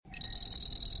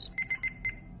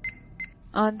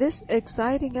On this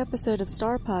exciting episode of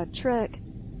StarPodTrek,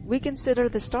 we consider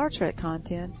the Star Trek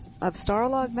contents of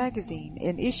Starlog magazine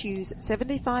in issues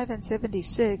 75 and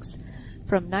 76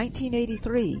 from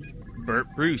 1983. Bert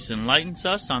Bruce enlightens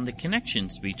us on the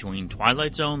connections between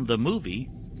Twilight Zone the movie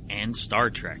and Star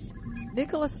Trek.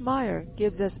 Nicholas Meyer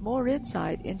gives us more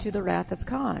insight into the Wrath of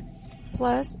Khan,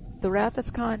 plus the Wrath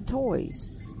of Khan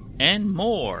toys. And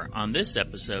more on this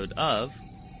episode of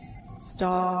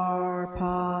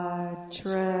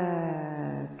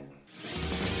StarPodTrek.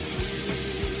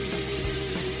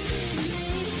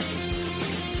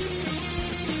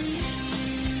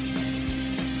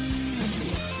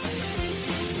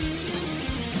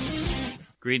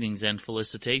 Greetings and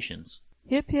felicitations.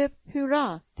 Hip hip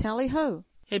hurrah, tally ho.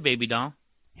 Hey, baby doll.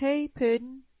 Hey,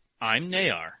 Puddin'. I'm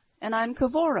Nayar. And I'm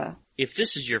Kavora. If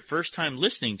this is your first time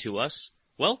listening to us,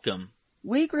 welcome.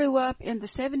 We grew up in the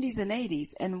 70s and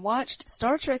 80s and watched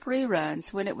Star Trek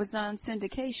reruns when it was on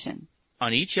syndication.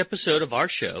 On each episode of our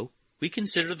show, we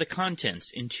consider the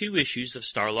contents in 2 issues of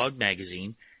Starlog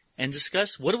magazine and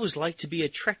discuss what it was like to be a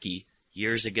Trekkie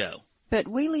years ago. But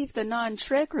we leave the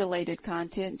non-Trek related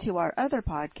content to our other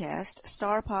podcast,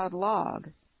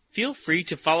 StarPodLog. Feel free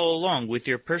to follow along with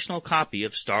your personal copy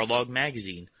of Starlog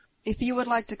magazine. If you would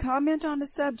like to comment on the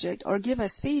subject or give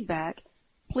us feedback,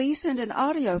 please send an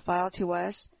audio file to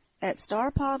us at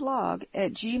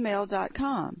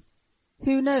starpodlog@gmail.com.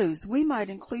 Who knows, we might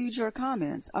include your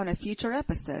comments on a future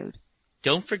episode.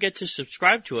 Don't forget to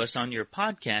subscribe to us on your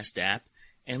podcast app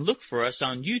and look for us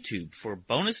on YouTube for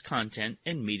bonus content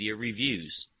and media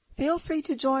reviews. Feel free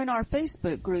to join our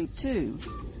Facebook group too.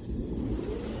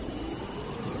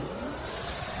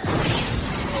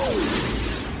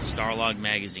 Starlog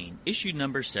magazine, issue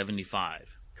number 75.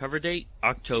 Cover date,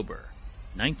 October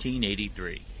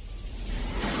 1983.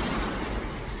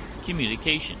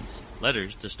 Communications.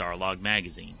 Letters to Starlog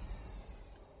magazine.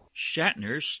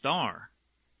 Shatner's star.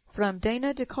 From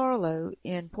Dana DiCarlo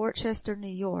in Port Chester, New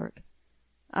York.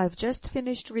 I've just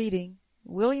finished reading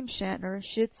William Shatner,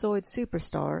 Schizoid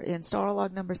Superstar in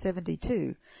Starlog number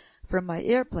 72 from my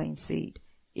airplane seat.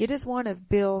 It is one of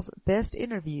Bill's best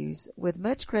interviews, with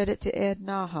much credit to Ed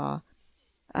Naha.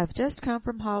 I've just come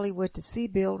from Hollywood to see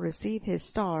Bill receive his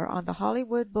star on the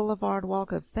Hollywood Boulevard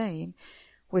Walk of Fame,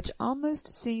 which almost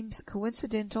seems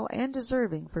coincidental and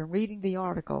deserving from reading the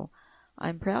article.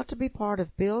 I'm proud to be part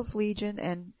of Bill's Legion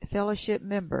and Fellowship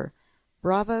member.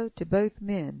 Bravo to both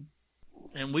men.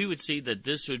 And we would see that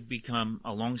this would become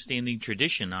a long-standing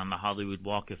tradition on the Hollywood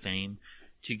Walk of Fame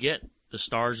to get the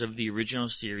stars of the original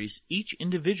series each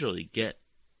individually get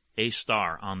a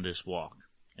star on this walk.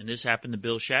 And this happened to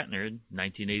Bill Shatner in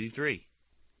 1983.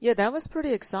 Yeah, that was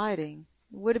pretty exciting.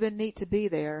 It would have been neat to be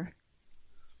there.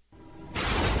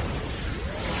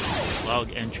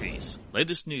 Log entries.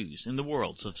 Latest news in the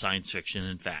worlds of science fiction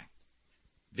and fact.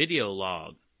 Video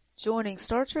log. Joining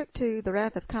Star Trek II, The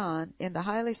Wrath of Khan, in the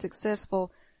highly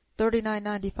successful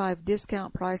 $39.95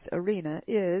 discount price arena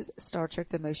is Star Trek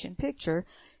the Motion Picture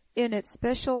in its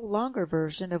special longer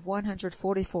version of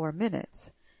 144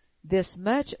 minutes. This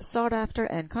much sought-after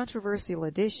and controversial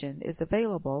edition is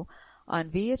available on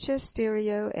VHS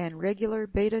stereo and regular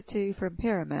Beta 2 from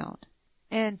Paramount.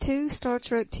 And 2 Star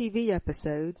Trek TV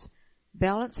episodes,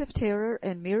 Balance of Terror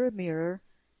and Mirror Mirror,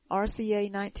 RCA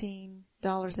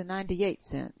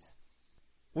 $19.98.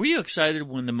 Were you excited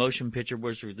when the motion picture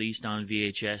was released on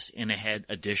VHS and it had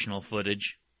additional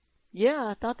footage? Yeah,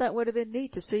 I thought that would have been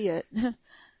neat to see it.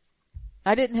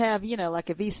 I didn't have,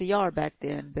 like a VCR back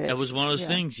then. But it was one of those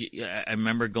things. I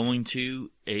remember going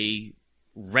to a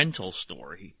rental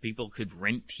store. People could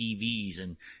rent TVs,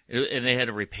 and they had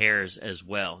repairs as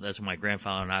well. That's when my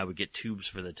grandfather and I would get tubes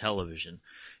for the television.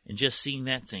 And just seeing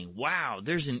that, saying, wow,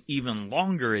 there's an even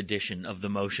longer edition of the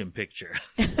motion picture.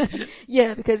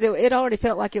 Yeah, because it already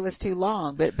felt like it was too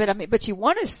long. But you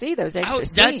want to see those extra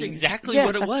scenes. That's exactly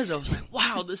what it was. I was like,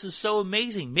 wow, this is so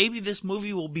amazing. Maybe this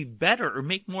movie will be better or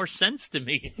make more sense to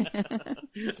me.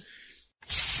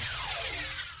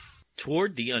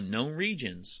 Toward the Unknown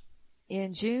Regions.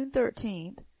 In June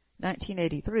 13th,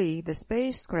 1983, the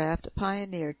spacecraft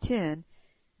Pioneer 10,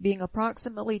 being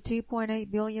approximately 2.8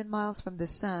 billion miles from the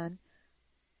Sun,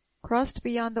 crossed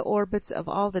beyond the orbits of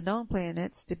all the known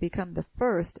planets to become the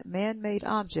first man-made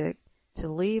object to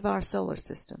leave our solar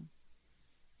system.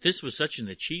 This was such an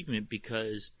achievement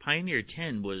because Pioneer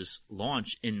 10 was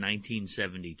launched in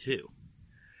 1972.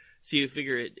 So you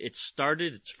figure it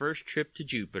started its first trip to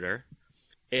Jupiter.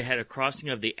 It had a crossing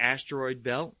of the asteroid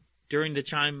belt during the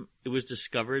time it was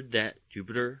discovered that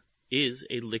Jupiter is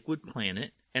a liquid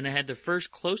planet, and it had the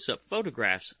first close-up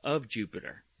photographs of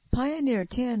Jupiter. Pioneer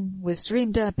 10 was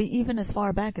streamed up even as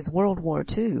far back as World War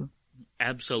II.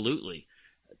 absolutely.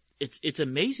 It's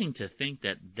amazing to think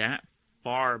that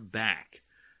far back,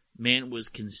 man was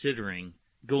considering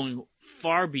going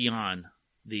far beyond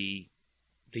the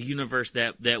universe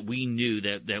that we knew,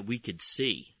 that we could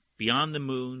see. Beyond the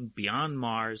moon, beyond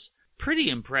Mars. Pretty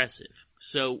impressive.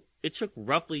 So it took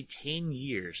roughly 10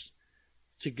 years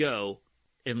to go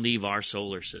and leave our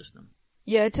solar system.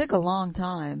 Yeah, it took a long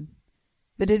time,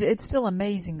 but it's still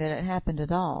amazing that it happened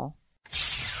at all.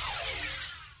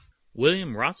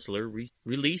 William Rotsler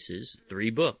releases 3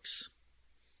 books.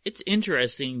 It's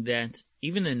interesting that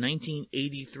even in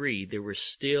 1983, there was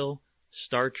still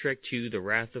Star Trek II, The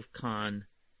Wrath of Khan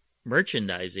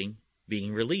merchandising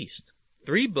being released.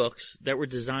 3 books that were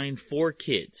designed for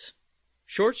kids.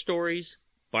 Short stories,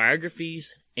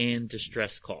 biographies, and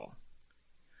Distress Call.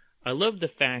 I love the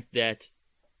fact that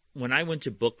when I went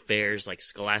to book fairs, like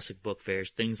Scholastic book fairs,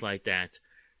 things like that,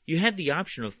 you had the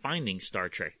option of finding Star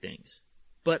Trek things.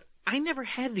 But I never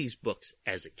had these books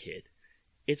as a kid.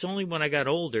 It's only when I got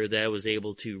older that I was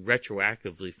able to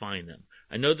retroactively find them.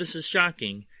 I know this is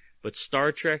shocking, but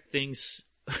Star Trek things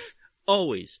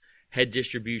always had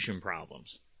distribution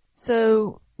problems.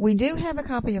 So we do have a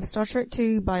copy of Star Trek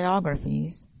II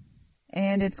biographies,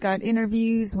 and it's got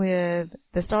interviews with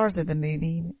the stars of the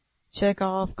movie: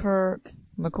 Chekhov, Kirk,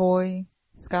 McCoy,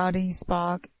 Scotty,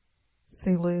 Spock,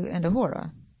 Sulu, and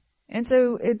Uhura. And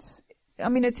so it's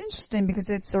interesting because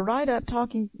it's a write-up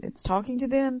talking to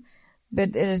them,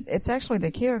 but it's actually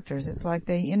the characters. It's like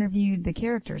they interviewed the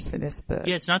characters for this book.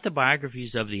 Yeah, it's not the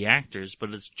biographies of the actors,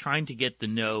 but it's trying to get to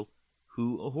know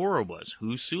who Uhura was,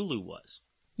 who Sulu was.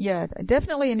 Yeah,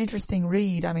 definitely an interesting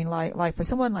read. I mean, like for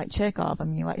someone like Chekhov, I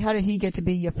mean, like, how did he get to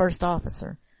be a first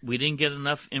officer? We didn't get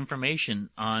enough information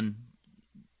on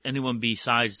anyone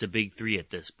besides the big 3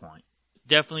 at this point.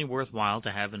 Definitely worthwhile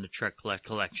to have in the Trek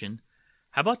collection.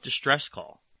 How about Distress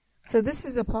Call? So this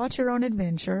is a plot your own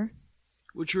adventure,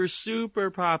 which were super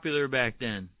popular back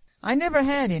then. I never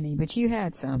had any, but you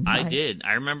had some. I did.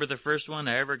 I remember the first one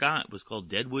I ever got was called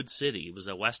Deadwood City. It was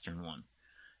a Western one.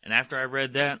 And after I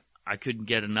read that, I couldn't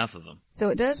get enough of them. So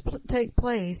it does take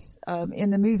place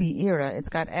in the movie era. It's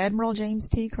got Admiral James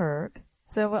T. Kirk.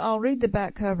 So I'll read the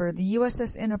back cover. The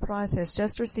USS Enterprise has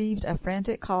just received a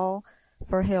frantic call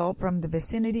for help from the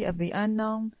vicinity of the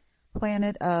unknown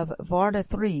planet of Varda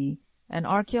 3. An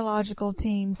archaeological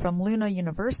team from Luna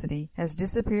University has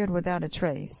disappeared without a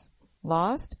trace.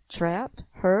 Lost, trapped,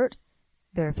 hurt,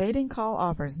 their fading call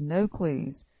offers no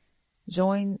clues.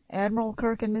 Join Admiral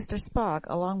Kirk and Mr. Spock,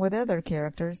 along with other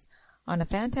characters, on a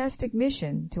fantastic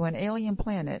mission to an alien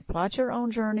planet. Plot your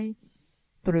own journey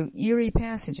through eerie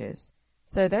passages.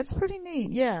 So that's pretty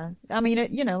neat, yeah. I mean,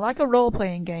 like a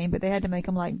role-playing game, but they had to make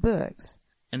them like books.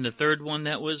 And the third one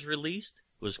that was released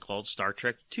was called Star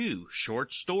Trek II,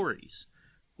 Short Stories,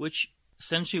 which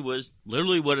essentially was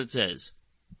literally what it says,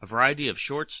 a variety of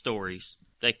short stories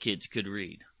that kids could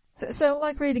read. So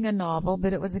like reading a novel,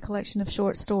 but it was a collection of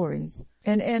short stories.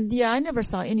 And yeah, I never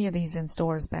saw any of these in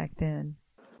stores back then.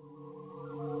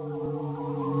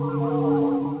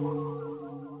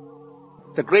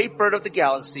 The great bird of the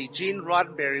galaxy, Gene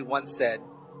Roddenberry, once said,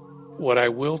 "What I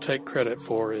will take credit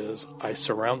for is I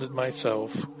surrounded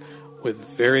myself with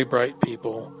very bright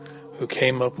people who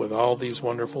came up with all these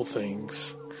wonderful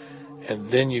things, and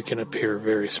then you can appear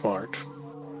very smart."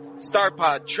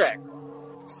 StarPodTrek,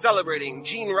 celebrating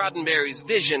Gene Roddenberry's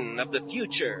vision of the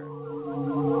future.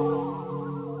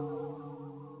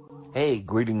 Hey,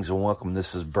 greetings and welcome.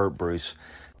 This is Bert Bruce.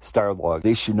 Starlog,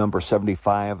 issue number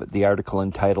 75, the article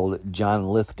entitled John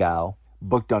Lithgow,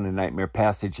 booked on a nightmare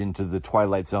passage into the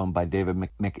Twilight Zone by David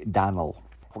McDonnell.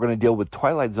 We're going to deal with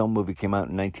Twilight Zone movie, came out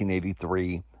in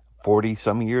 1983,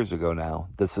 40-some years ago now.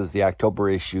 This is the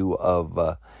October issue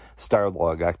of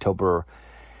Starlog. October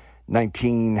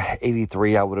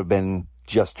 1983, I would have been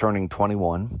just turning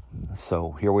 21.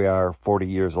 So here we are 40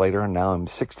 years later, and now I'm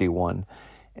 61.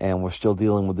 And we're still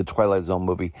dealing with the Twilight Zone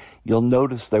movie. You'll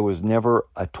notice there was never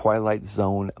a Twilight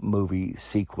Zone movie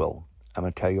sequel. I'm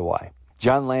going to tell you why.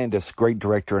 John Landis, great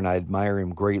director, and I admire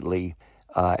him greatly.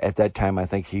 At that time, I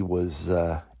think he was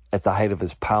at the height of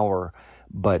his power.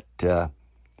 But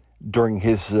during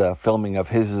his filming of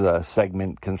his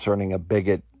segment concerning a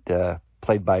bigot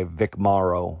played by Vic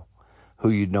Morrow, who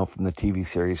you'd know from the TV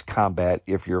series Combat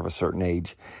if you're of a certain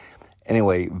age.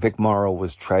 Anyway, Vic Morrow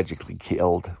was tragically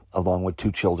killed, along with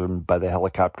 2 children, by the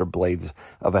helicopter blades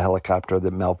of a helicopter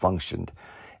that malfunctioned.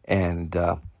 And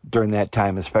during that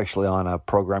time, especially on a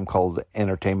program called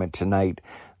Entertainment Tonight,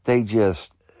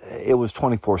 it was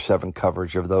 24/7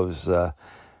 coverage of those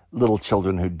little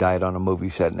children who died on a movie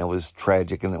set, and it was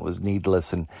tragic and it was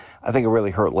needless. And I think it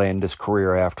really hurt Landis'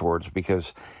 career afterwards,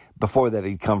 because Before that,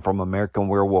 he'd come from American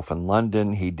Werewolf in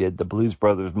London. He did the Blues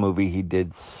Brothers movie. He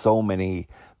did so many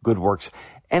good works.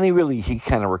 And he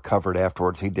kind of recovered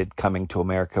afterwards. He did Coming to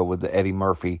America with Eddie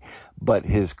Murphy, but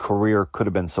his career could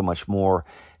have been so much more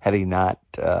had he not.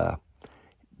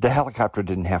 The helicopter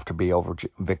didn't have to be over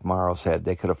Vic Morrow's head.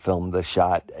 They could have filmed the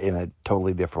shot in a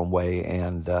totally different way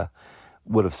and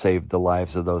would have saved the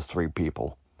lives of those three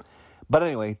people. But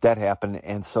anyway, that happened,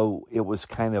 and so it was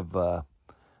kind of a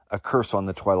curse on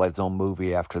the Twilight Zone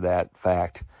movie after that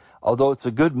fact. Although it's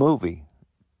a good movie,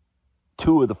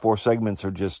 2 of the 4 segments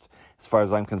are just, as far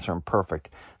as I'm concerned, perfect.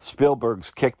 Spielberg's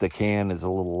Kick the Can is a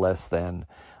little less than,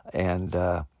 and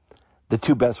the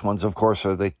 2 best ones, of course,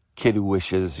 are The Kid Who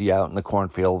Wishes, Out in the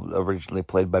Cornfield, originally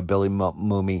played by Billy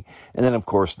Mooney, and then, of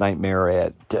course, Nightmare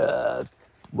at,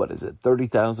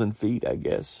 30,000 feet, I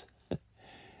guess.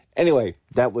 Anyway,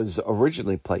 that was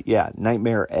originally played,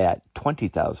 Nightmare at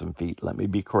 20,000 feet, let me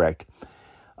be correct.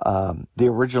 The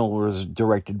original was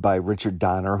directed by Richard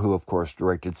Donner, who, of course,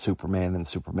 directed Superman and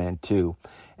Superman 2,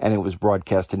 and it was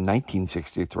broadcast in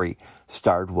 1963,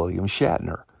 starred William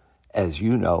Shatner, as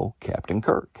you know, Captain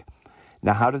Kirk.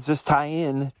 Now, how does this tie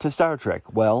in to Star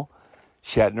Trek? Well,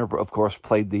 Shatner, of course,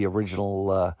 played the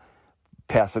original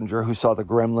passenger who saw the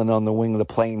gremlin on the wing of the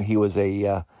plane. He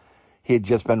had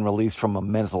just been released from a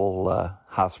mental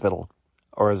hospital,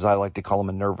 or as I like to call him,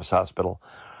 a nervous hospital.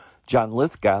 John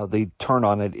Lithgow, the turn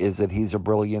on it is that he's a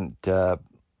brilliant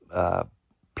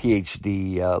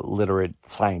PhD literate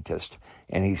scientist,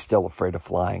 and he's still afraid of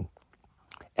flying.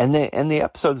 And the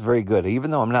episode's very good.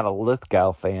 Even though I'm not a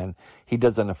Lithgow fan, he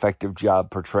does an effective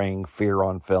job portraying fear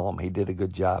on film. He did a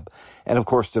good job. And, of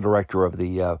course, the director of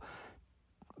the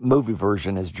movie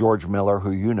version is George Miller,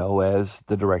 who you know as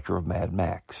the director of Mad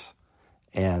Max.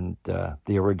 And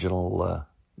the original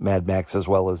Mad Max, as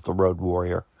well as The Road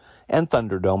Warrior. And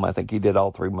Thunderdome. I think he did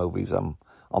all 3 movies. I'm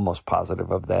almost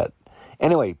positive of that.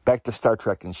 Anyway, back to Star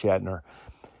Trek and Shatner.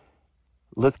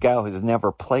 Lithgow has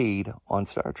never played on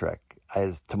Star Trek.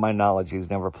 As to my knowledge, he's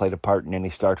never played a part in any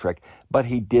Star Trek. But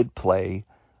he did play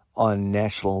on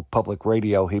National Public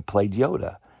Radio. He played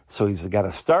Yoda. So he's got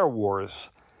a Star Wars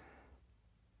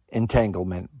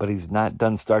entanglement. But he's not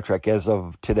done Star Trek as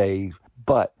of today.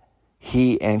 But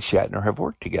he and Shatner have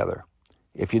worked together.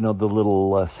 If you know the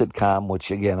little sitcom,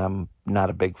 which, again, I'm not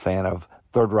a big fan of,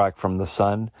 Third Rock from the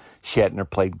Sun, Shatner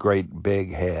played Great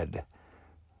Big Head.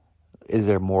 Is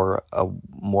there a more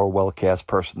well-cast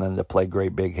person than to play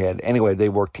Great Big Head? Anyway, they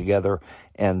worked together,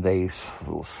 and they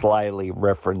slyly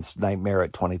referenced Nightmare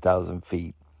at 20,000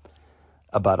 feet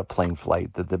about a plane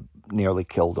flight that nearly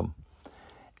killed him.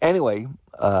 Anyway,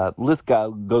 Lithgow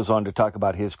goes on to talk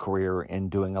about his career in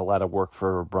doing a lot of work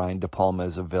for Brian De Palma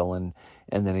as a villain,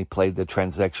 and then he played the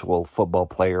transsexual football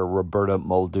player Roberta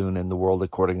Muldoon in The World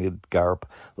According to Garp.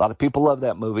 A lot of people love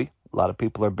that movie. A lot of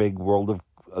people are big World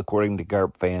According to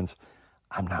Garp fans.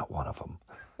 I'm not one of them.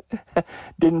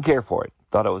 Didn't care for it.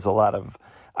 Thought it was a lot of...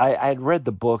 I had read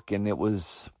the book, and it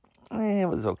was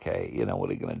okay. You know, what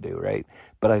are you going to do, right?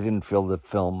 But I didn't feel the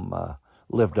film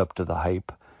lived up to the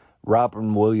hype.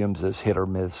 Robin Williams is hit or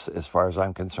miss as far as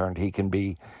I'm concerned.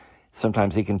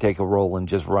 Sometimes he can take a role and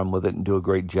just run with it and do a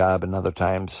great job, and other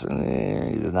times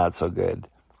he's not so good.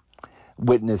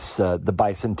 Witness The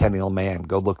Bicentennial Man.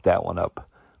 Go look that one up.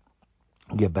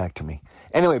 Get back to me.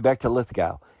 Anyway, back to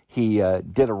Lithgow. He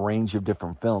did a range of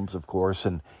different films, of course,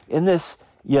 and in this,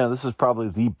 this is probably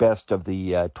the best of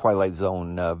the Twilight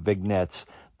Zone vignettes.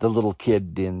 The little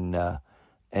kid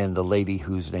and the lady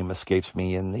whose name escapes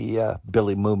me in the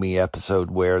Billy Mooney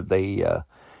episode where the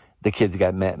kids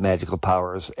got magical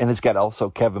powers. And it's got also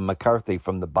Kevin McCarthy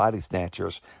from the Body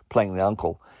Snatchers playing the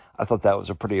uncle. I thought that was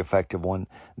a pretty effective one.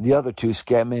 The other 2,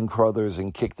 Scatman Crothers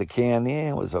and Kick the Can,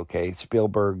 it was okay.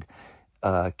 Spielberg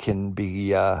can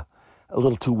be a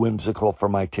little too whimsical for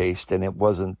my taste, and it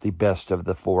wasn't the best of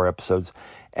the 4 episodes.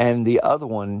 And the other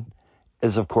one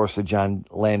is, of course, the John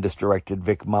Landis-directed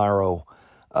Vic Morrow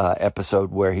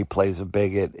episode where he plays a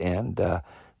bigot, and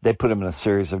they put him in a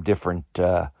series of different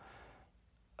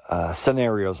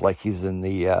scenarios, like he's in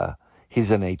a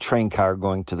train car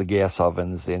going to the gas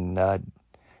ovens in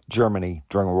Germany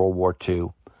during World War II.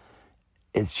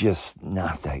 It's just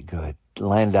not that good.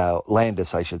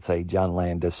 Landis, I should say, John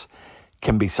Landis,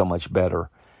 can be so much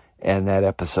better. And that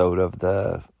episode of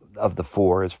the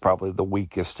 4 is probably the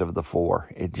weakest of the 4.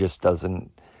 It just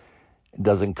doesn't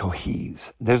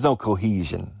cohese. There's no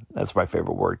cohesion. That's my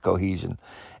favorite word, cohesion.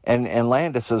 And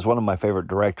Landis is one of my favorite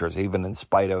directors, even in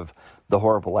spite of the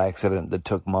horrible accident that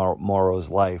took Morrow's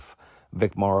life.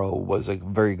 Vic Morrow was a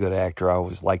very good actor. I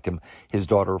always liked him. His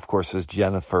daughter, of course, is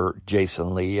Jennifer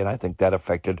Jason Leigh, and I think that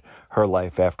affected her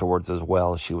life afterwards as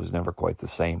well. She was never quite the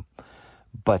same.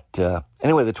 But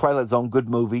anyway, The Twilight Zone, good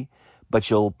movie, but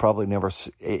you'll probably never,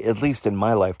 at least in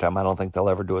my lifetime, I don't think they'll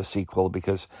ever do a sequel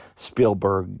because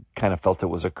Spielberg kind of felt it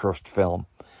was a cursed film.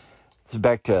 So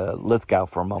back to Lithgow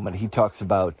for a moment. He talks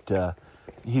about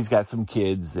he's got some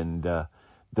kids, and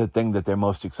the thing that they're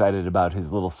most excited about,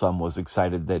 his little son was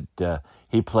excited that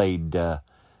he played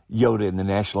Yoda in the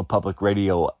National Public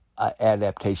Radio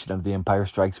adaptation of The Empire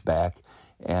Strikes Back,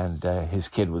 and his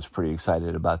kid was pretty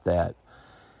excited about that.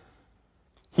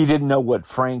 He didn't know what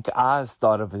Frank Oz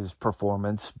thought of his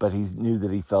performance, but he knew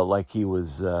that he felt like he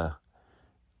was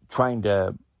trying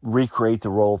to recreate the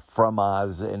role from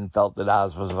Oz and felt that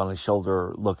Oz was on his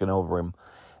shoulder looking over him.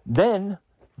 Then,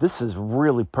 this is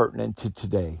really pertinent to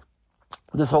today.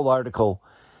 This whole article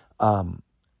kind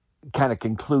of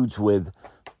concludes with,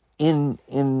 in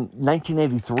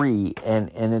 1983, and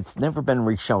it's never been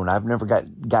reshown. I've never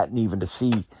gotten even to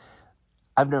see,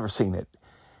 I've never seen it.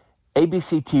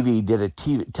 ABC TV did a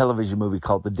television movie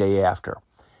called The Day After,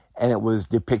 and it was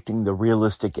depicting the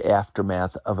realistic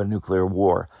aftermath of a nuclear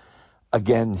war.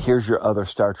 Again, here's your other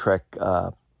Star Trek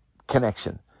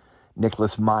connection.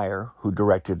 Nicholas Meyer, who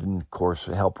directed and, of course,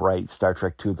 helped write Star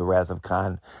Trek II, The Wrath of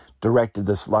Khan, directed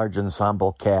this large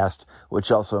ensemble cast, which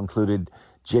also included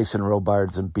Jason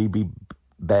Robards and B.B.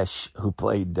 Besh, who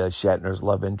played Shatner's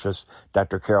love interest,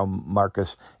 Dr. Carol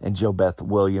Marcus, and Jo Beth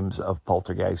Williams of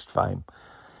Poltergeist fame.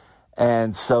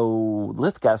 And so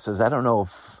Lithgow says, I don't know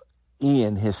if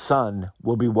Ian, his son,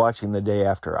 will be watching The Day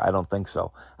After. I don't think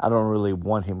so. I don't really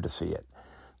want him to see it.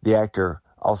 The actor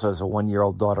also has a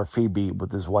 1-year-old daughter, Phoebe,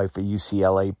 with his wife, a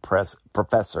UCLA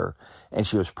professor, and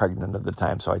she was pregnant at the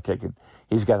time, so I take it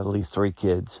he's got at least 3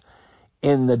 kids.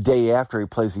 In The Day After, he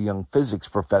plays a young physics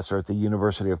professor at the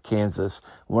University of Kansas,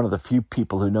 one of the few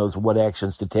people who knows what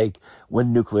actions to take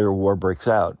when nuclear war breaks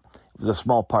out. It was a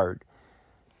small part.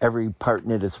 Every part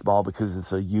in it is small because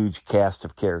it's a huge cast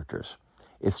of characters.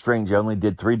 It's strange. I only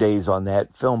did 3 days on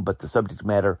that film, but the subject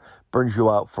matter burns you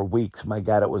out for weeks. My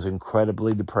God, it was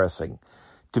incredibly depressing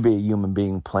to be a human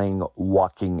being playing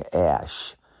walking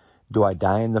ash. Do I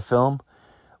die in the film?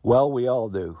 Well, we all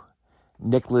do.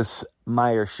 Nicholas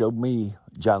Meyer showed me,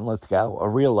 John Lithgow, a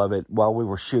reel of it while we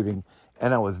were shooting,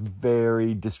 and I was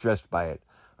very distressed by it.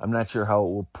 I'm not sure how it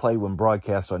will play when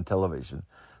broadcast on television.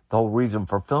 The whole reason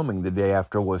for filming The Day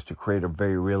After was to create a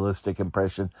very realistic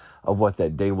impression of what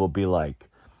that day will be like.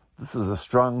 This is a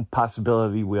strong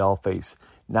possibility we all face.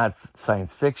 Not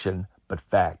science fiction, but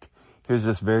fact. Here's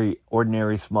this very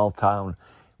ordinary small town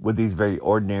with these very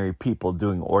ordinary people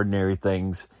doing ordinary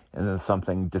things, and then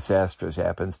something disastrous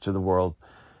happens to the world,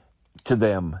 to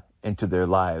them, and to their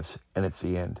lives, and it's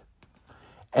the end.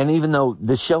 And even though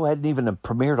the show hadn't even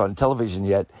premiered on television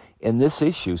yet, in this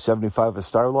issue, 75 of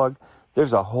Starlog,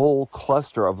 there's a whole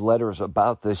cluster of letters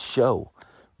about this show,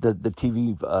 the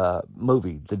TV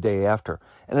movie, The Day After.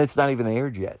 And it's not even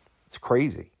aired yet. It's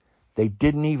crazy. They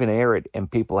didn't even air it, and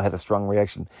people had a strong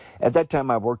reaction. At that time,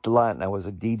 I worked a lot, and I was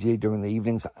a DJ during the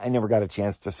evenings. I never got a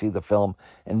chance to see the film,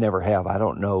 and never have. I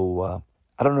don't know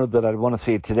that I'd want to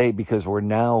see it today, because we're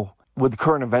now, with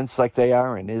current events like they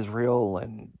are in Israel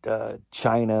and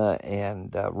China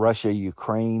and Russia,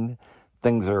 Ukraine,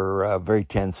 things are very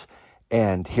tense.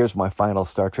 And here's my final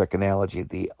Star Trek analogy.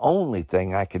 The only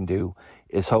thing I can do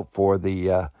is hope for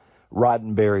the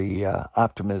Roddenberry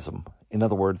optimism. In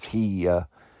other words, he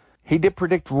did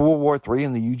predict World War III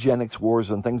and the eugenics wars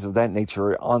and things of that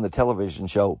nature on the television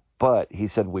show, but he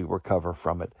said we recover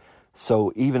from it.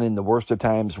 So even in the worst of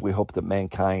times, we hope that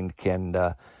mankind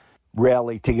can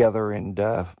rally together, and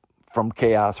from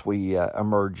chaos we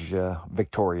emerge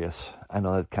victorious. I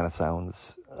know that kind of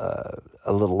sounds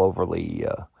a little overly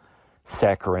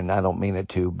saccharine. I don't mean it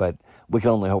to, but we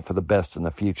can only hope for the best in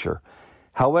the future.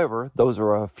 However, those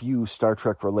are a few Star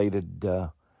Trek related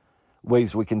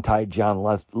ways we can tie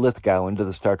John Lithgow into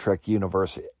the Star Trek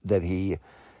universe. That he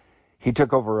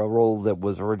took over a role that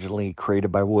was originally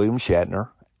created by William Shatner,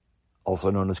 also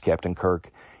known as Captain Kirk.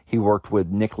 He worked with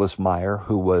Nicholas Meyer,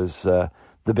 who was the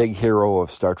big hero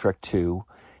of Star Trek II.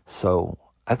 So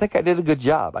I think I did a good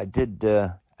job. I did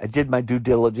my due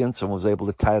diligence and was able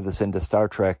to tie this into Star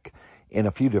Trek in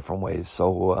a few different ways.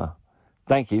 So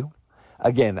thank you.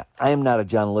 Again, I am not a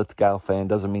John Lithgow fan.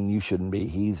 Doesn't mean you shouldn't be.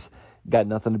 He's got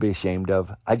nothing to be ashamed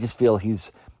of. I just feel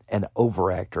he's an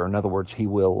overactor. In other words, he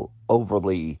will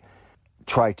overly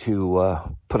try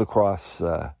to put across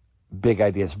big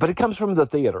ideas. But it comes from the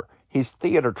theater. He's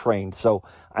theater trained. So,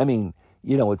 I mean,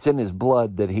 it's in his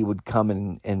blood that he would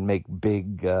come and make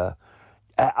big...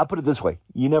 I'll put it this way.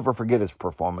 You never forget his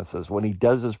performances. When he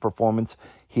does his performance,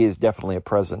 he is definitely a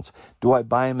presence. Do I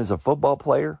buy him as a football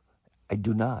player? I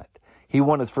do not. He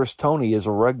won his first Tony as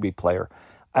a rugby player.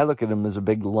 I look at him as a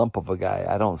big lump of a guy.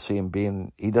 I don't see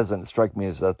him he doesn't strike me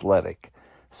as athletic.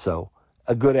 So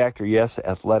a good actor, yes.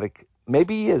 Athletic,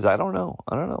 maybe he is. I don't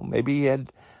know. Maybe he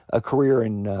had a career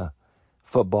in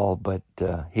football, but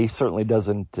he certainly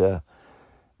doesn't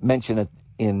mention it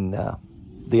in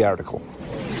the article.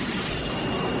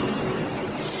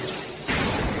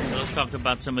 Let's talk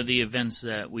about some of the events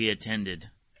that we attended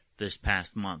this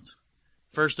past month.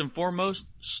 First and foremost,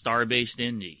 Starbase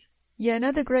Indy. Yeah,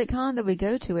 another great con that we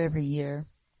go to every year.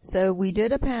 So we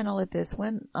did a panel at this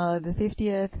one, the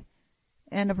 50th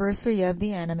anniversary of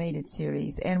the animated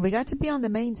series, and we got to be on the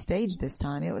main stage this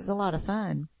time. It was a lot of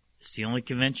fun. It's the only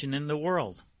convention in the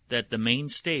world that the main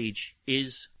stage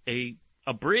is a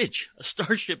bridge, a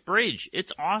starship bridge.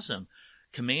 It's awesome.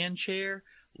 Command chair,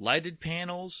 lighted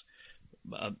panels.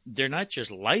 They're not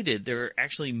just lighted, they're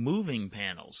actually moving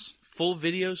panels. Full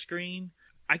video screen.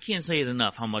 I can't say it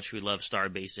enough how much we love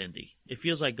Starbase Indy. It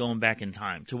feels like going back in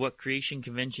time to what creation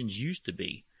conventions used to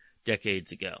be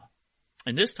decades ago.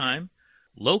 And this time,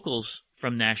 locals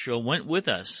from Nashville went with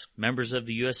us, members of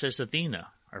the USS Athena,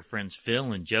 our friends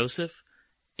Phil and Joseph,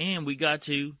 and we got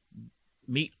to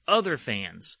meet other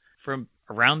fans from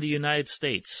around the United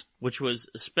States, which was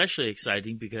especially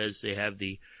exciting because they have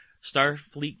the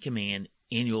Starfleet Command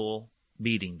annual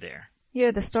meeting there.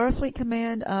 Yeah, the Starfleet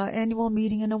Command annual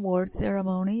meeting and award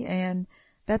ceremony, and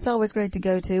that's always great to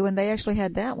go to, and they actually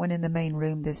had that one in the main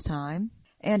room this time.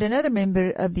 And another member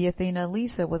of the Athena,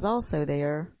 Lisa, was also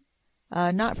there,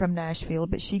 not from Nashville,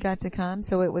 but she got to come,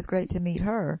 so it was great to meet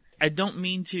her. I don't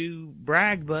mean to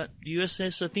brag, but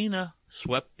USS Athena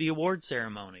swept the award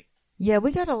ceremony. Yeah,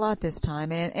 we got a lot this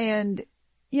time, and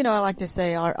you know, I like to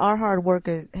say our hard work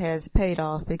has paid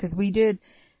off because we did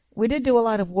do a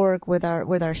lot of work with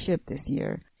our ship this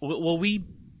year. Well, we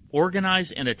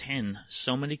organize and attend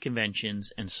so many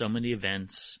conventions and so many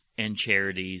events and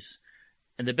charities.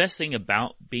 And the best thing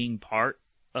about being part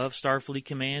of Starfleet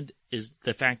Command is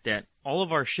the fact that all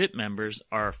of our ship members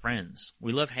are our friends.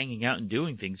 We love hanging out and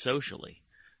doing things socially.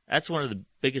 That's one of the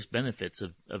biggest benefits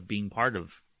of being part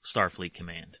of Starfleet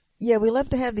Command. Yeah, we love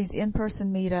to have these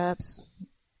in-person meetups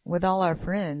with all our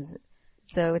friends.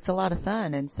 So it's a lot of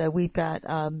fun. And so we've got,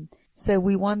 so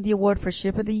we won the award for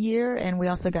Ship of the Year, and we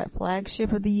also got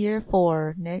Flagship of the Year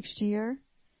for next year.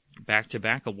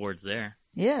 Back-to-back awards there.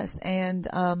 Yes, and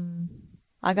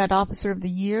I got Officer of the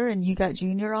Year, and you got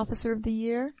Junior Officer of the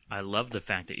Year. I love the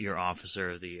fact that you're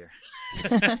Officer of the Year.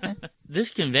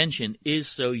 This convention is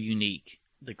so unique.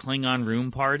 The Klingon Room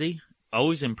Party,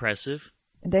 always impressive.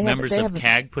 Members of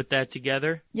CAG put that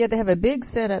together. Yeah, they have a big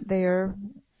setup there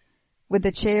with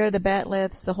the chair, the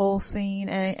batleths, the whole scene,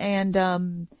 and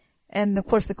of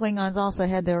course the Klingons also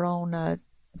had their own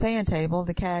fan table,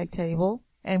 the CAG table,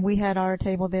 and we had our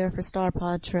table there for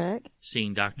StarPodTrek.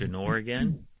 Seeing Dr. Noor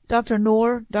again. Dr.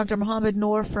 Mohammed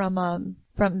Noor from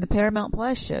the Paramount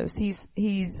Plus shows.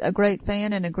 He's a great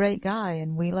fan and a great guy,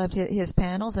 and we loved his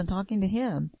panels and talking to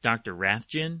him. Dr.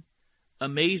 Rathjen,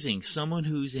 amazing, someone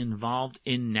who's involved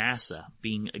in NASA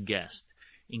being a guest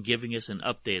and giving us an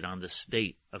update on the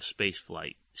state of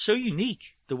spaceflight. So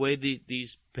unique the way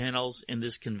these panels in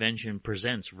this convention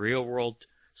presents real-world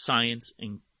science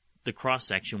and the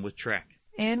cross-section with Trek.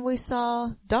 And we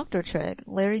saw Dr. Trek,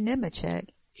 Larry Nemeczek.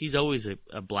 He's always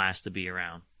a blast to be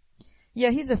around. Yeah,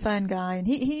 he's a fun guy, and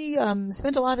he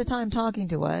spent a lot of time talking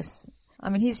to us. I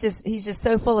mean, he's just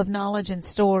so full of knowledge and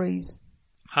stories.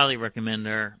 Highly recommend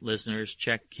our listeners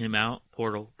check him out,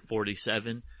 Portal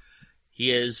 47. He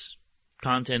has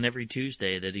content every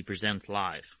Tuesday that he presents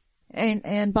live.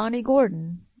 And Bonnie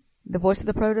Gordon, the voice of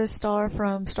the protostar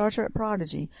from Star Trek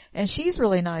Prodigy. And she's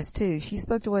really nice too. She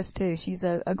spoke to us too. She's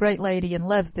a great lady and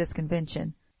loves this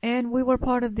convention. And we were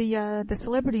part of the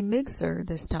celebrity mixer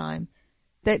this time.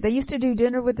 They used to do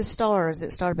Dinner with the Stars at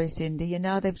Starbase Indy, and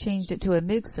now they've changed it to a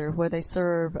mixer where they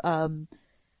serve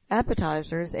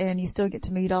appetizers, and you still get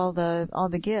to meet all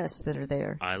the guests that are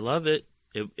there. I love it.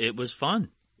 It was fun.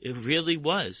 It really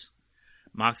was.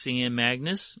 Moxie and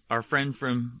Magnus, our friend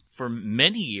for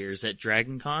many years at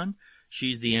DragonCon,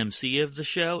 she's the MC of the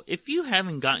show. If you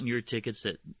haven't gotten your tickets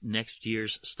at next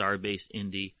year's Starbase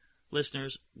Indy,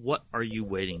 listeners, what are you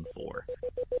waiting for?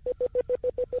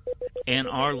 And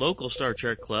our local Star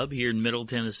Trek club here in Middle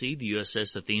Tennessee, the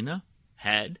USS Athena,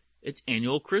 had its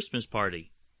annual Christmas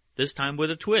party. This time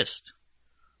with a twist.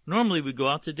 Normally we go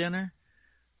out to dinner,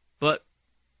 but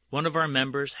one of our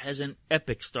members has an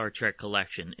epic Star Trek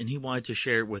collection, and he wanted to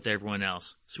share it with everyone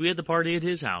else. So we had the party at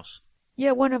his house.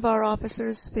 Yeah, one of our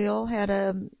officers, Phil, had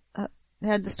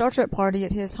the Star Trek party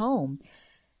at his home.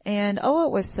 And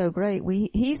it was so great.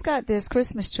 He's got this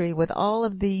Christmas tree with all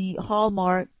of the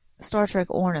Hallmark Star Trek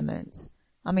ornaments.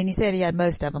 I mean, he said he had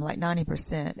most of them, like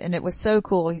 90%, and it was so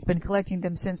cool. He's been collecting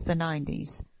them since the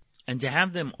 90s. And to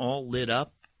have them all lit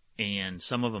up and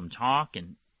some of them talk,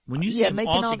 and when you see them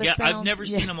making all together, sounds, I've never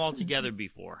seen them all together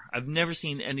before. I've never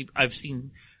seen any. I've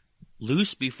seen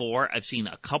loose before. I've seen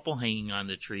a couple hanging on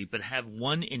the tree, but have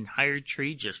one entire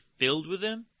tree just filled with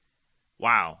them.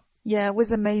 Wow. Yeah, it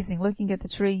was amazing looking at the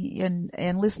tree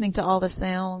and listening to all the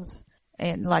sounds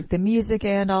and like the music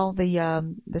and all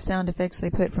the sound effects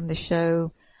they put from the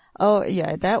show. Oh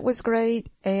yeah, that was great.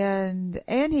 And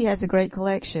he has a great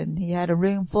collection. He had a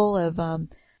room full of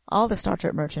all the Star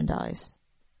Trek merchandise.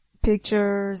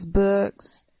 Pictures,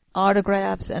 books,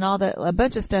 autographs, and a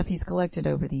bunch of stuff he's collected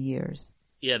over the years.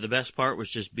 Yeah, the best part was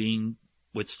just being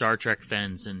with Star Trek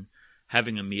fans and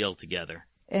having a meal together.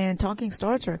 And talking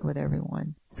Star Trek with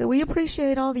everyone. So we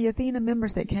appreciate all the Athena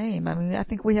members that came. I mean, I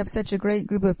think we have such a great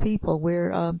group of people.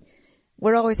 We're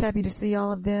always happy to see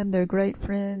all of them. They're great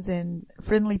friends and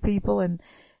friendly people, and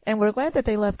we're glad that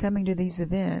they love coming to these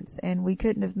events. And we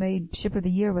couldn't have made Ship of the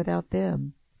Year without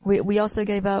them. We also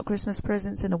gave out Christmas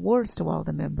presents and awards to all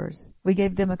the members. We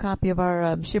gave them a copy of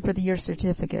our Ship of the Year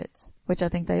certificates, which I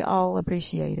think they all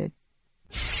appreciated.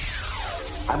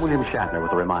 I'm William Shatner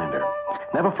with a reminder.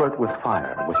 Never flirt with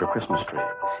fire with your Christmas tree.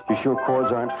 Be sure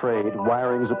cords aren't frayed,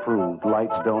 wiring's approved,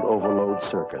 lights don't overload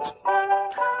circuits.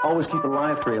 Always keep a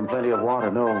live tree and plenty of water,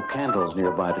 no candles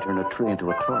nearby to turn a tree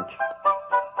into a torch.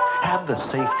 Have the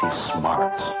safety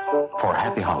smarts for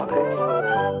happy holidays.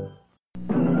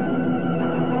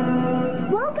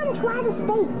 Welcome to outer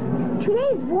space.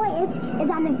 Today's voyage is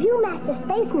on the Viewmaster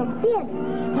Spaceman Theater.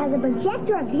 It has a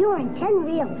projector, a viewer, and 10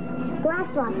 reels.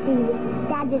 Glasslock TV.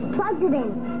 Dad just plugged it in.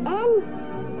 And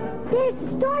there's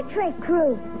the Star Trek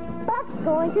crew. Buck's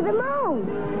going to the moon.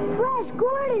 Flash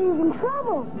Gordon is in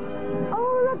trouble.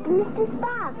 Oh, look, Mr.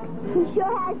 Spock. He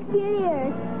sure has cute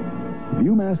ears.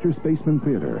 Viewmaster Spaceman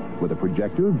Theater with a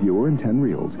projector, viewer, and 10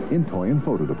 reels in toy and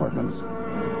photo departments.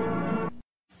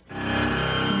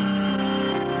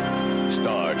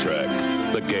 Star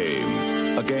Trek, the game.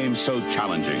 A game so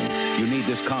challenging, you need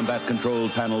this combat control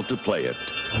panel to play it.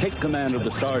 Take command of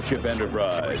the Starship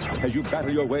Enterprise as you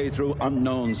battle your way through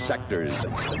unknown sectors.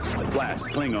 Blast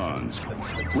Klingons.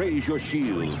 Raise your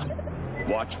shields.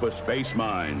 Watch for space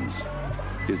mines.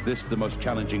 Is this the most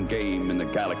challenging game in the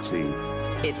galaxy?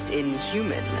 It's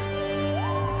inhuman.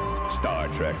 Star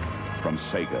Trek from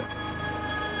Sega.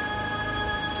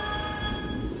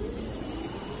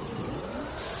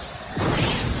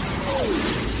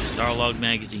 Starlog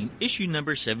Magazine, issue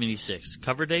number 76,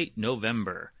 cover date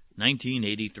November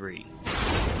 1983.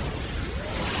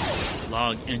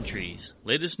 Log entries,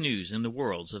 latest news in the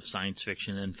worlds of science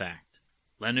fiction and fact.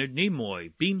 Leonard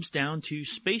Nimoy beams down to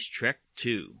Space Trek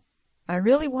 2. I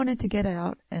really wanted to get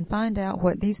out and find out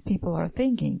what these people are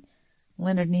thinking,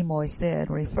 Leonard Nimoy said,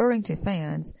 referring to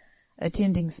fans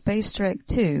attending Space Trek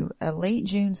 2, a late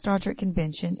June Star Trek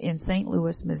convention in St.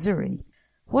 Louis, Missouri.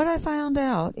 What I found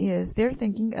out is they're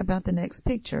thinking about the next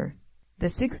picture. The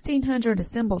 1,600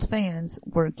 assembled fans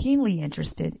were keenly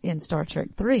interested in Star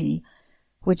Trek 3,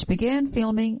 which began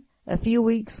filming a few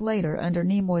weeks later under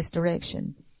Nimoy's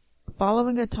direction.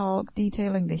 Following a talk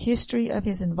detailing the history of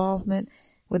his involvement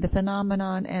with the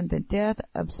phenomenon and the death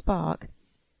of Spock,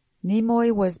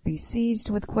 Nimoy was besieged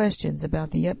with questions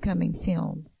about the upcoming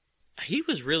film. He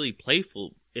was really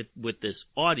playful with this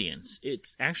audience.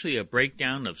 It's actually a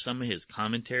breakdown of some of his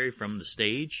commentary from the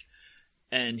stage,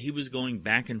 and he was going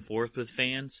back and forth with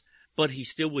fans, but he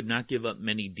still would not give up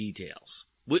many details,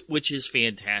 which is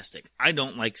fantastic. I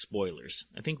don't like spoilers.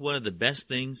 I think one of the best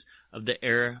things of the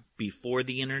era before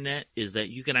the internet is that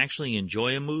you can actually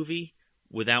enjoy a movie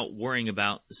without worrying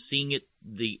about seeing it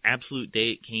the absolute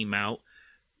day it came out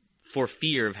for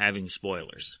fear of having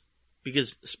spoilers.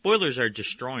 Because spoilers are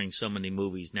destroying so many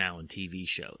movies now and TV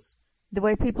shows. The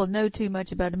way people know too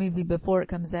much about a movie before it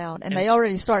comes out, and they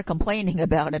already start complaining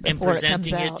about it before it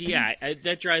comes out. Yeah,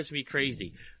 that drives me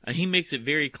crazy. He makes it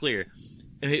very clear.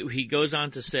 He goes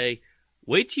on to say,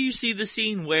 wait till you see the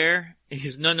scene where...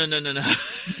 He's, no.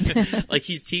 Like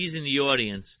he's teasing the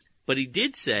audience. But he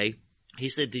did say, he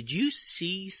said, did you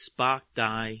see Spock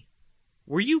die?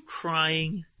 Were you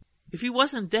crying? If he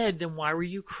wasn't dead, then why were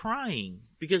you crying?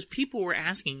 Because people were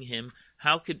asking him,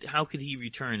 how could he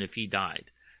return if he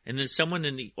died? And then someone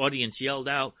in the audience yelled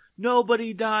out,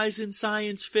 nobody dies in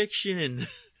science fiction.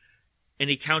 And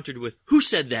he countered with, who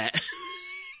said that?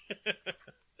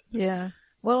 Yeah.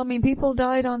 Well, I mean, people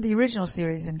died on the original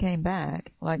series and came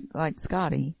back, like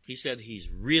Scotty. He said he's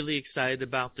really excited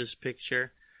about this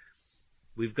picture.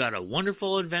 We've got a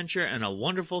wonderful adventure and a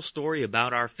wonderful story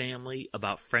about our family,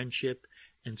 about friendship,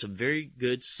 and some very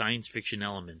good science fiction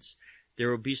elements. There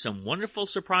will be some wonderful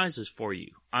surprises for you.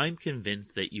 I'm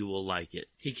convinced that you will like it.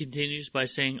 He continues by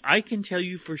saying, I can tell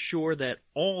you for sure that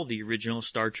all the original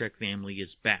Star Trek family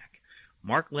is back.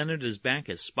 Mark Lenard is back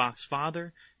as Spock's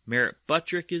father. Merritt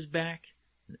Buttrick is back.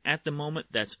 At the moment,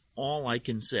 that's all I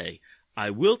can say.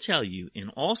 I will tell you, in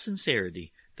all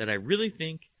sincerity, that I really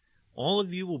think all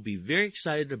of you will be very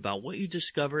excited about what you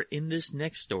discover in this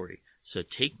next story. So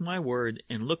take my word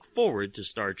and look forward to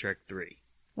Star Trek 3.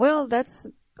 Well, that's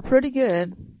pretty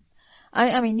good.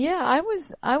 I mean, yeah,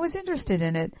 I was interested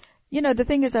in it. You know, the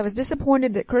thing is, I was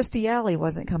disappointed that Kirstie Alley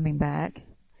wasn't coming back.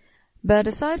 But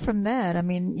aside from that, I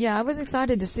mean, yeah, I was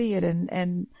excited to see it,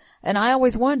 and I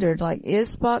always wondered, like,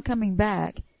 is Spock coming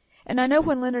back? And I know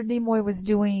when Leonard Nimoy was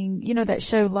doing, you know, that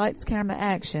show Lights, Camera,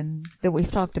 Action that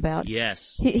we've talked about.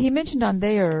 Yes. He mentioned on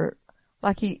there,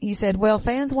 like he said, well,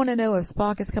 fans want to know if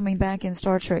Spock is coming back in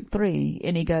Star Trek 3.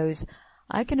 And he goes,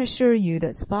 I can assure you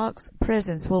that Spock's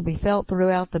presence will be felt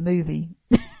throughout the movie.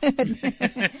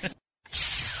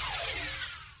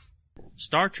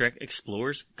 Star Trek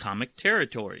explores comic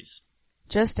territories.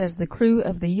 Just as the crew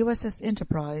of the USS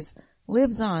Enterprise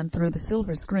lives on through the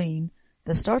silver screen,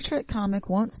 the Star Trek comic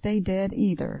won't stay dead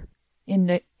either.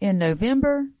 In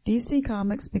November, DC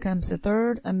Comics becomes the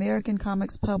third American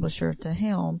comics publisher to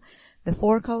helm the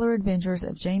four-color adventures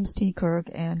of James T. Kirk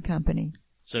and Company.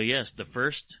 So yes, the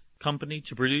first company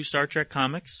to produce Star Trek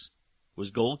comics was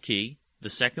Gold Key, the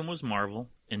second was Marvel,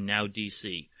 and now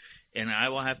DC. And I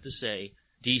will have to say,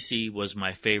 DC was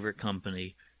my favorite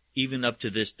company, even up to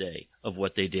this day, of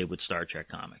what they did with Star Trek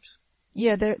comics.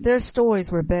 Yeah, their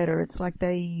stories were better. It's like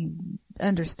they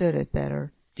understood it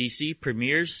better. DC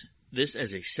premieres this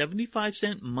as a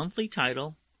 75-cent monthly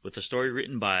title with a story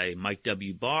written by Mike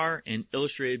W. Barr and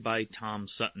illustrated by Tom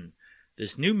Sutton.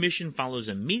 This new mission follows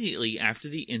immediately after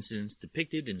the incidents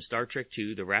depicted in Star Trek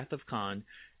II, The Wrath of Khan,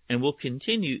 and will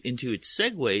continue into its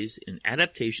segues in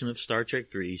adaptation of Star Trek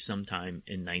III sometime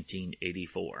in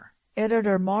 1984.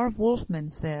 Editor Marv Wolfman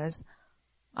says,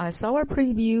 I saw a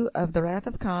preview of The Wrath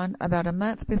of Khan about a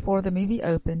month before the movie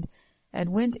opened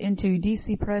and went into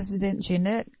DC President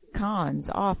Jeanette Kahn's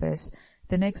office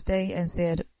the next day and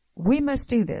said, we must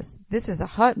do this. This is a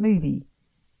hot movie.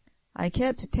 I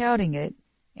kept touting it,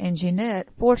 and Jeanette,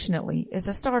 fortunately, is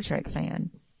a Star Trek fan.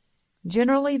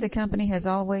 Generally, the company has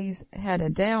always had a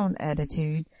down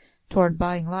attitude toward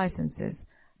buying licenses,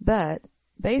 but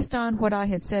based on what I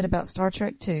had said about Star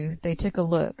Trek II, they took a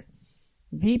look.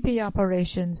 VP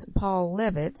Operations Paul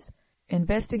Levitz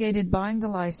investigated buying the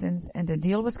license, and a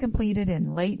deal was completed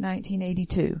in late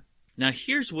 1982. Now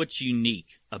here's what's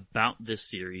unique about this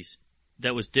series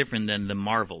that was different than the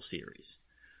Marvel series.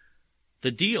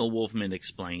 The deal, Wolfman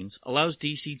explains, allows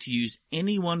DC to use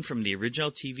anyone from the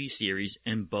original TV series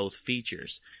in both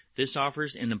features. This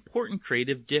offers an important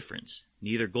creative difference.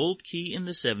 Neither Gold Key in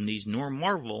the 70s nor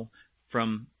Marvel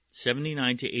from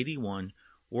 79 to 81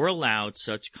 were allowed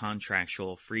such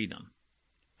contractual freedom.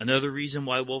 Another reason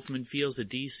why Wolfman feels the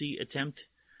DC attempt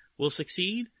will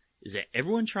succeed is that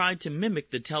everyone tried to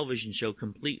mimic the television show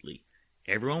completely.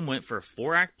 Everyone went for a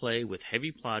 4-act play with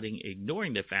heavy plotting,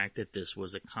 ignoring the fact that this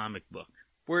was a comic book.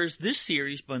 Whereas this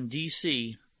series from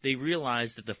DC, they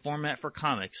realized that the format for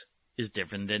comics is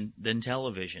different than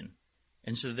television.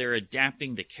 And so they're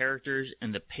adapting the characters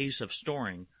and the pace of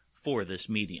storying for this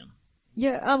medium.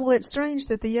 Yeah, well, it's strange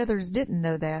that the others didn't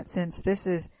know that, since this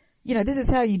is, you know, this is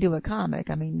how you do a comic.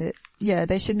 I mean,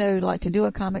 they should know, like, to do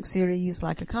a comic series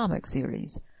like a comic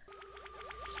series.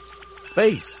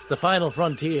 Space, the final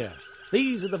frontier.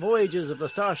 These are the voyages of the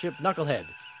starship Knucklehead.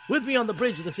 With me on the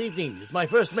bridge this evening is my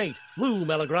first mate, Lou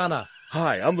Melagrana.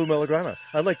 Hi, I'm Lou Melagrana.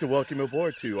 I'd like to welcome you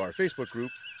aboard to our Facebook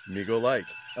group, Migo Like.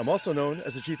 I'm also known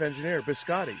as the Chief Engineer,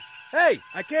 Biscotti. Hey,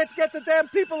 I can't get the damn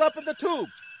people up in the tube,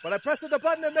 but I'm pressing the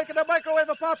button and making a microwave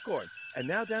of popcorn. And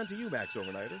now down to you, Max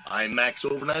Overnighter. I'm Max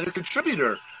Overnighter,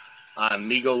 contributor on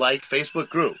Migo Like Facebook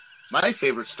group. My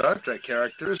favorite Star Trek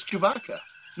character is Chewbacca.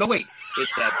 No, wait,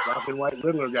 it's that black and white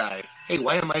Riddler guy. Hey,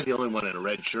 why am I the only one in a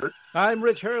red shirt? I'm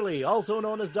Rich Hurley, also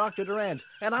known as Dr. Durant,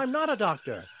 and I'm not a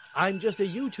doctor. I'm just a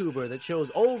YouTuber that shows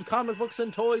old comic books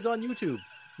and toys on YouTube.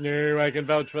 No, I can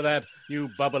vouch for that, you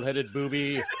bubble-headed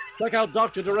booby. Check out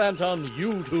Dr. Durant on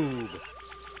YouTube.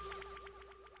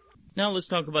 Now let's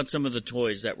talk about some of the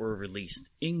toys that were released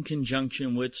in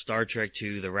conjunction with Star Trek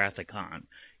II, The Wrath of Khan.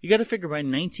 You gotta figure by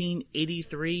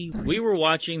 1983, we were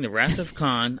watching The Wrath of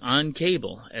Khan on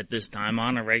cable at this time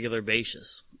on a regular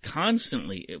basis.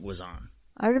 Constantly it was on.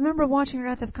 I remember watching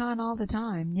Wrath of Khan all the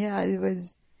time. Yeah, it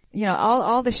was, you know,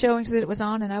 all the showings that it was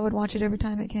on, and I would watch it every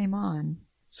time it came on.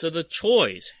 So the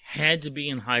toys had to be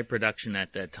in high production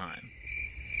at that time.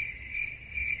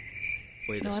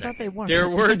 Wait a No, I second. thought they weren't. There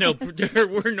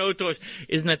were no toys.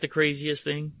 Isn't that the craziest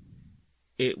thing?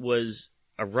 It was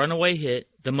a runaway hit.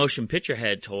 The motion picture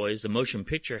had toys. The motion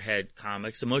picture had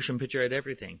comics. The motion picture had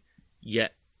everything.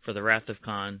 Yet, for the Wrath of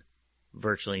Khan,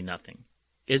 virtually nothing.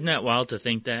 Isn't that wild to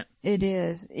think that? It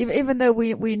is. Even though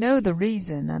we know the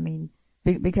reason. I mean,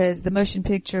 because the motion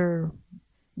picture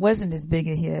wasn't as big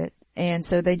a hit. And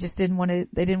so they just didn't want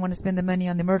to spend the money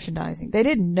on the merchandising. They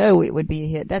didn't know it would be a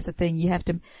hit. That's the thing. You have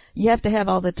to have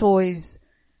all the toys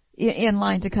in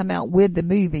line to come out with the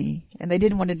movie. And they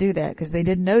didn't want to do that because they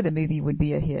didn't know the movie would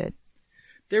be a hit.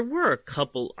 There were a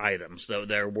couple items, though,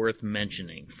 that are worth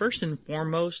mentioning. First and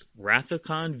foremost, Wrath of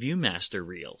Khan Viewmaster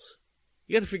reels.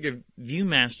 You gotta figure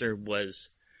Viewmaster was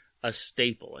a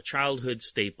staple, a childhood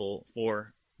staple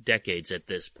for decades at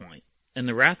this point. And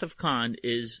the Wrath of Khan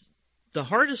is the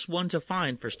hardest one to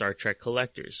find for Star Trek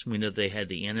collectors. We know they had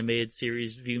the animated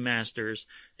series Viewmasters,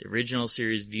 the original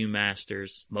series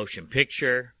Viewmasters, motion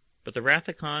picture, but the Wrath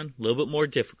of Khan, a little bit more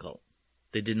difficult.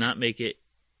 They did not make it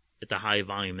at the high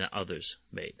volume that others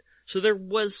made. So there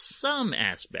was some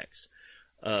aspects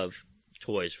of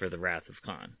toys for the Wrath of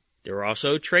Khan. There were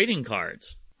also trading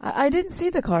cards. I didn't see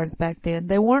the cards back then.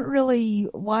 They weren't really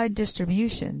wide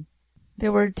distribution.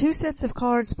 There were 2 sets of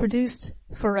cards produced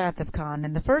for Wrath of Khan,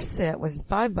 and the first set was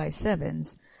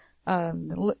 5x7s,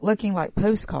 looking like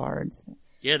postcards.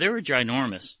 Yeah, they were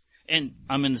ginormous. And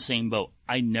I'm in the same boat.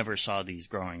 I never saw these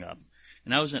growing up.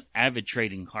 And I was an avid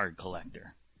trading card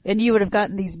collector. And you would have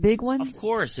gotten these big ones? Of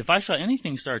course. If I saw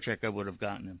anything Star Trek, I would have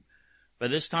gotten them. By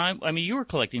this time, I mean, you were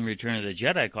collecting Return of the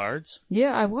Jedi cards.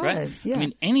 Yeah, I was, right? yeah. I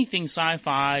mean, anything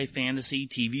sci-fi, fantasy,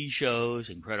 TV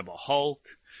shows, Incredible Hulk,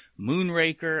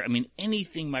 Moonraker, I mean,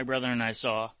 anything my brother and I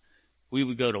saw, we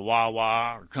would go to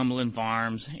Wawa or Cumberland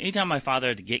Farms. Anytime my father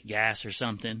had to get gas or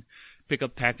something, pick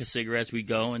up a pack of cigarettes, we'd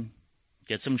go and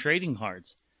get some trading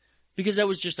cards. Because that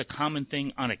was just a common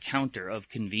thing on a counter of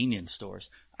convenience stores.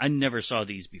 I never saw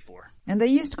these before. And they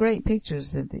used great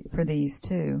pictures for these,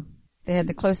 too. They had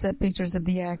the close-up pictures of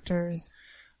the actors.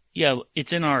 Yeah,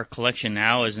 it's in our collection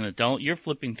now as an adult. You're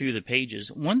flipping through the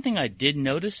pages. One thing I did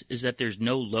notice is that there's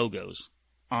no logos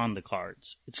on the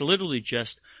cards. It's literally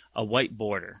just a white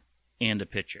border and a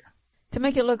picture. To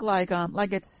make it look like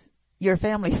it's your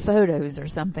family photos or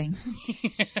something.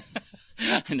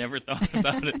 I never thought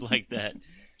about it like that.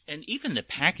 And even the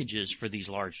packages for these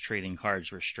large trading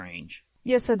cards were strange.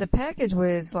 Yeah, so the package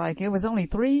was it was only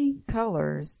 3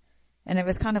 colors. And it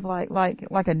was kind of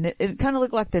it kind of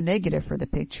looked like the negative for the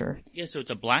picture. Yeah, so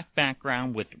it's a black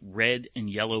background with red and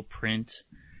yellow print,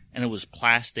 and it was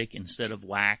plastic instead of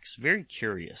wax. Very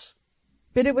curious.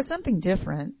 But it was something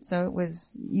different, so it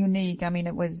was unique. I mean,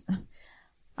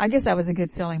 I guess that was a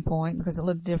good selling point because it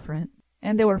looked different.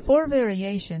 And there were 4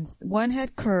 variations. One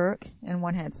had Kirk, and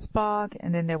one had Spock,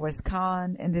 and then there was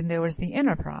Khan, and then there was the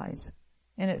Enterprise.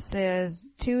 And it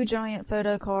says 2 giant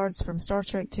photo cards from Star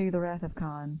Trek II, The Wrath of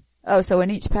Khan. Oh, so in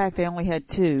each pack they only had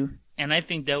 2. And I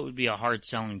think that would be a hard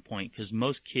selling point because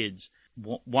most kids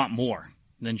want more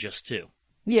than just 2.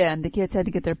 Yeah, and the kids had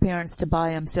to get their parents to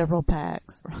buy them several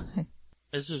packs. Right.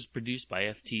 This was produced by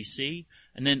FTC.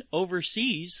 And then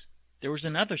overseas, there was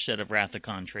another set of Wrath of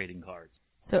Khan trading cards.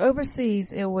 So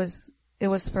overseas, it was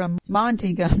from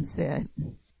Monty Gun Set.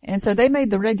 And so they made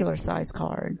the regular size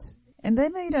cards. And they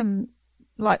made them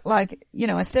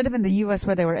instead of in the U.S.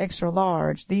 where they were extra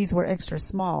large, these were extra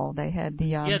small. They had the,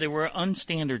 yeah, they were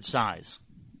unstandard size.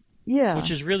 Yeah.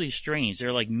 Which is really strange.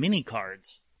 They're like mini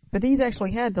cards. But these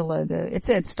actually had the logo. It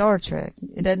said Star Trek.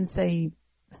 It doesn't say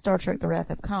Star Trek The Wrath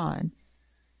of Khan.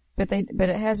 But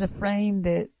it has a frame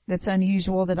that's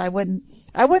unusual that I wouldn't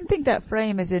think that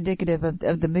frame is indicative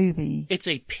of the movie. It's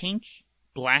a pink,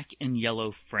 black, and yellow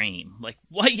frame. Like,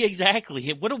 what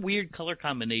exactly? What a weird color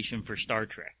combination for Star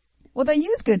Trek. Well, they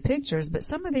use good pictures, but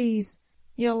some of these,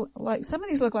 some of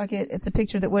these look like it's a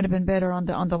picture that would have been better on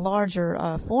the larger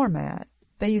format.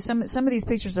 They use some of these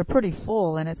pictures are pretty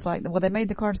full, and it's like, well, they made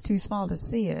the cards too small to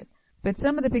see it. But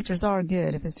some of the pictures are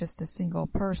good if it's just a single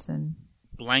person.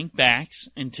 Blank backs,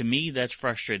 and to me that's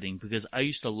frustrating because I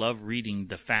used to love reading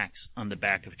the facts on the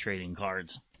back of trading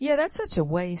cards. Yeah, that's such a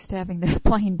waste having the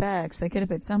plain backs. They could have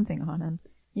put something on them.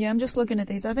 Yeah, I'm just looking at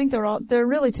these. I think they're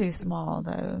really too small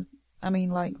though. I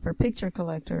mean, for picture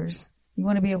collectors, you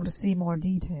want to be able to see more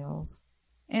details.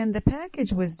 And the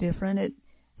package was different.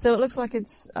 So it looks like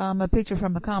it's a picture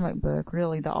from a comic book,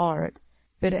 really, the art.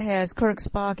 But it has Kirk,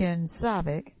 Spock, and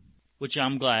Saavik. Which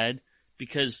I'm glad,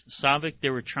 because Saavik they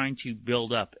were trying to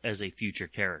build up as a future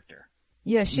character.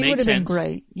 Yeah, she would have been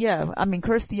great. Yeah, I mean,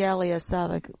 Kirstie Alley as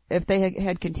Saavik, if they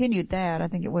had continued that, I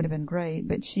think it would have been great.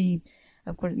 But she,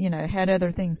 of course, had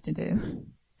other things to do.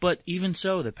 But even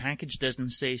so, the package doesn't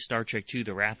say Star Trek II,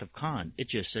 The Wrath of Khan. It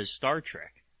just says Star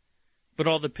Trek. But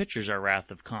all the pictures are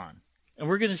Wrath of Khan. And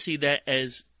we're going to see that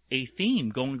as a theme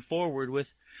going forward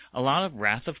with a lot of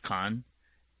Wrath of Khan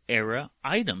era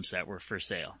items that were for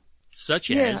sale. Such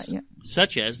as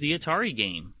the Atari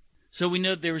game. So we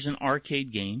know there was an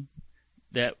arcade game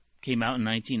that came out in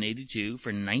 1982. For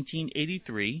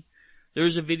 1983, there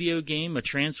was a video game, a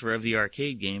transfer of the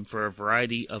arcade game for a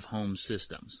variety of home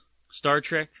systems. Star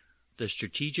Trek, the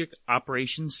Strategic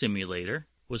Operations Simulator,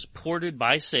 was ported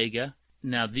by Sega.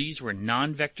 Now, these were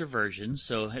non-vector versions,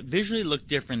 so it visually looked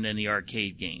different than the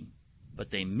arcade game.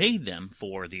 But they made them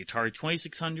for the Atari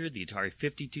 2600, the Atari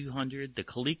 5200, the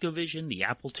ColecoVision, the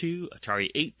Apple II, Atari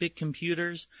 8-bit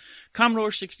computers,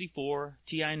 Commodore 64,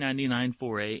 TI-99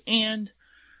 4A, and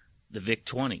the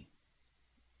VIC-20.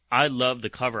 I love the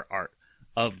cover art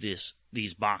of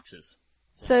these boxes.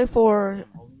 So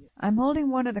I'm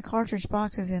holding one of the cartridge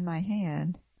boxes in my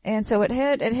hand, and so it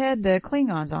had the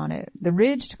Klingons on it, the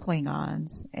ridged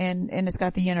Klingons, and it's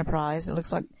got the Enterprise. It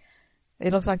looks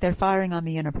like they're firing on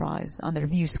the Enterprise on their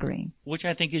view screen. Which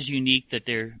I think is unique that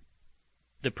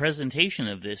the presentation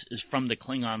of this is from the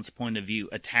Klingons' point of view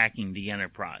attacking the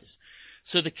Enterprise.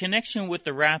 So the connection with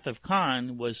the Wrath of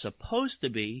Khan was supposed to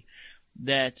be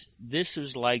that this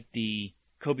was like the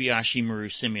Kobayashi Maru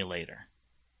simulator.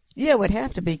 Yeah, it would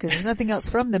have to be, because there's nothing else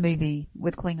from the movie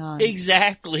with Klingons.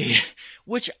 Exactly.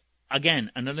 Which,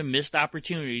 again, another missed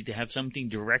opportunity to have something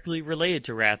directly related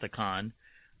to Wrath of Khan.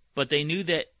 But they knew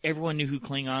that everyone knew who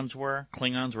Klingons were.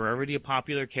 Klingons were already a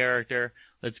popular character.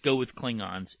 Let's go with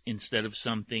Klingons instead of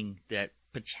something that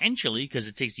potentially, because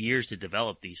it takes years to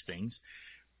develop these things,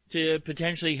 to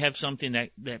potentially have something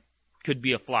that could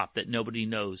be a flop that nobody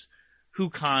knows who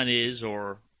Khan is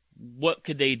or what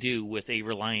could they do with a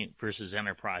Reliant versus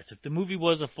Enterprise. If the movie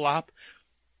was a flop,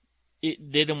 they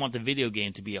didn't want the video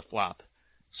game to be a flop.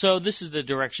 So this is the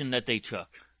direction that they took.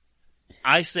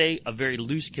 I say a very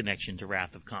loose connection to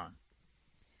Wrath of Khan.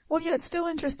 Well, yeah, it's still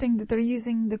interesting that they're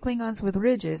using the Klingons with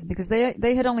ridges, because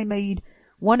they had only made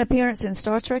one appearance in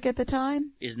Star Trek at the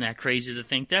time. Isn't that crazy to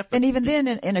think that? And even then,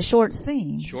 in a short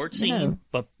scene.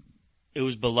 But it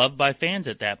was beloved by fans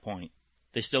at that point.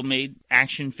 They still made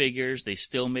action figures. They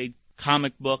still made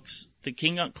comic books. The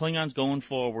Klingons going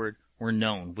forward were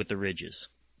known with the ridges.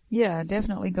 Yeah,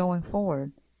 definitely going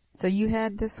forward. So you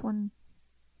had this one?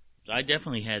 I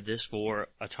definitely had this for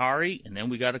Atari, and then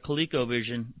we got a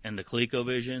ColecoVision, and the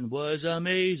ColecoVision was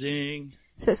amazing.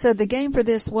 So the game for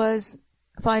this was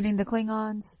fighting the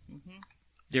Klingons? Mm-hmm.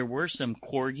 There were some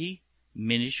Corgi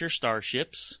miniature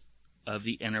starships of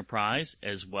the Enterprise,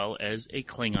 as well as a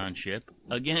Klingon ship.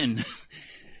 Again,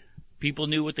 people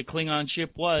knew what the Klingon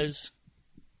ship was,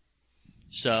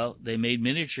 so they made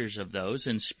miniatures of those.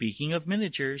 And speaking of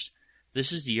miniatures,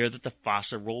 this is the year that the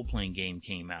FASA role-playing game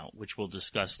came out, which we'll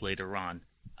discuss later on.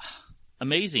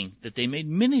 Amazing that they made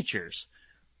miniatures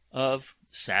of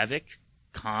Saavik,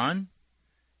 Khan,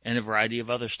 and a variety of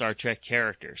other Star Trek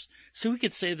characters. So we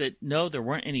could say that, no, there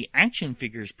weren't any action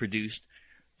figures produced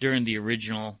during the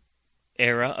original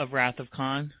era of Wrath of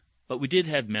Khan, but we did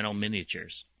have metal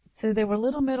miniatures. So they were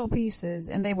little metal pieces,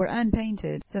 and they were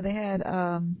unpainted. So they had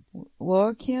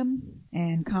Joachim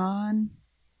and Khan,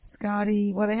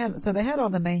 Scotty. Well, they had all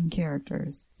the main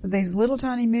characters. So these little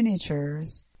tiny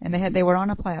miniatures, and they were on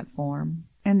a platform.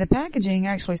 And the packaging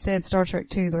actually said Star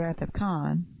Trek II: The Wrath of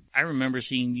Khan. I remember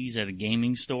seeing these at a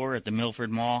gaming store at the Milford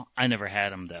Mall. I never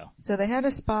had them, though. So they had a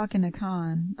Spock and a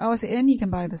Khan. Oh, and you can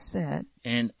buy the set.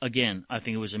 And again, I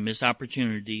think it was a missed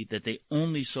opportunity that they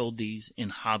only sold these in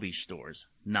hobby stores,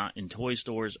 not in toy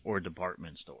stores or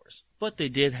department stores. But they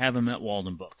did have them at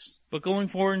Walden Books. But going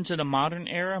forward into the modern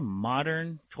era,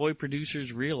 modern toy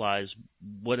producers realized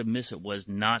what a miss it was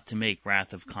not to make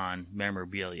Wrath of Khan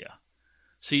memorabilia.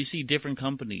 So you see different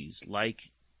companies like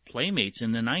Playmates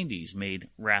in the 90s made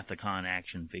Wrath of Khan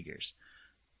action figures.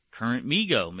 Current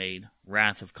Mego made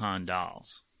Wrath of Khan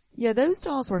dolls. Yeah, those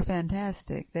dolls were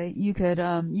fantastic. You could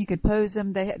pose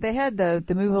them. They had the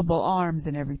movable arms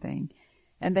and everything,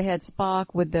 and they had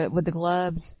Spock with the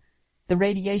gloves, the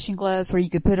radiation gloves where you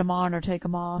could put them on or take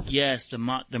them off. Yes, the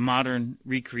modern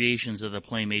recreations of the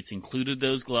Playmates included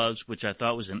those gloves, which I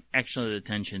thought was an excellent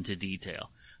attention to detail.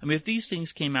 I mean, if these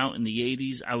things came out in the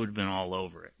 80s, I would have been all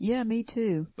over it. Yeah, me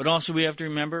too. But also we have to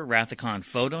remember, Wrath of Khan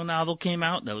photo novel came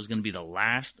out. That was going to be the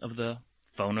last of the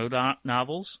phono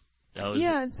novels.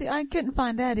 Yeah, see, I couldn't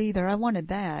find that either. I wanted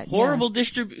that. Horrible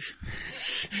distribution.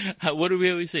 What do we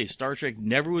always say? Star Trek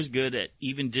never was good at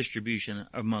even distribution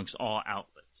amongst all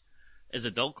outlets. As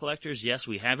adult collectors, yes,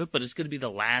 we have it, but it's going to be the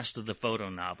last of the photo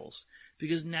novels.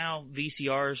 because now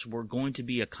VCRs were going to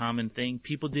be a common thing.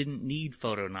 People didn't need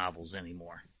photo novels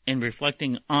anymore. And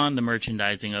reflecting on the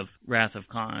merchandising of Wrath of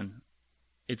Khan,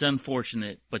 it's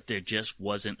unfortunate, but there just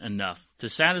wasn't enough to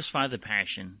satisfy the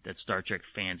passion that Star Trek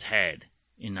fans had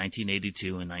in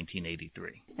 1982 and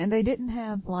 1983. And they didn't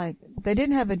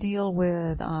have a deal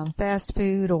with fast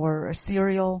food or a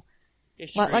cereal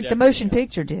like the motion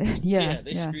picture did.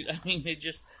 They screwed. I mean, they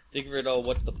just figured, oh,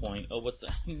 what's the point?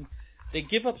 They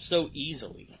give up so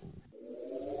easily.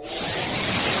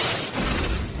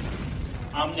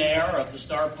 I'm Nair of the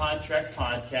StarPodTrek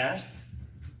podcast,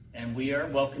 and we are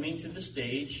welcoming to the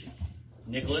stage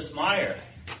Nicholas Meyer.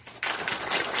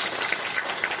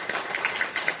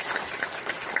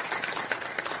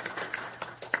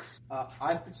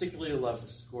 I particularly love the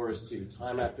scores to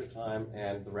Time After Time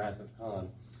and The Wrath of Khan.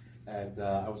 And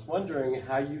I was wondering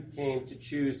how you came to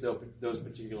choose those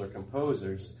particular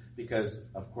composers, because,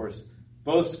 of course,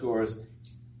 both scores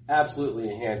absolutely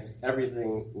enhance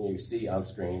everything you see on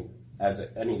screen, as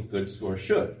any good score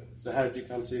should. So how did you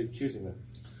come to choosing them?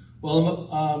 Well,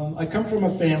 I come from a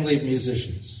family of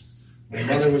musicians. My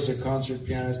mother was a concert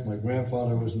pianist. My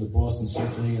grandfather was in the Boston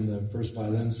Symphony in the first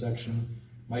violin section.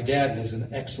 My dad was an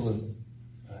excellent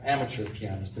amateur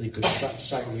pianist, but he could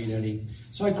sight read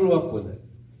so I grew up with it.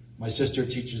 My sister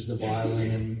teaches the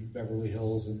violin in Beverly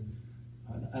Hills,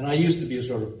 and I used to be a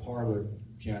sort of parlor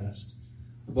pianist.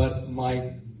 But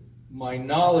my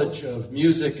knowledge of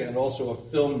music and also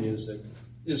of film music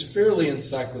is fairly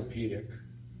encyclopedic.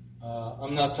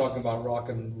 I'm not talking about rock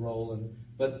and roll,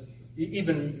 but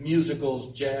even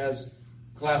musicals, jazz,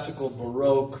 classical,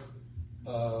 baroque,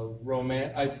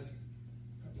 romance.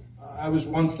 I was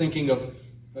once thinking of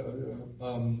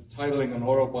titling an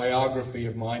autobiography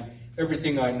of mine,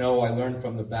 Everything I Know I Learned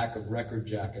from the Back of Record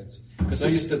Jackets, because I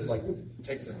used to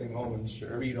take the thing home and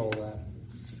read all that.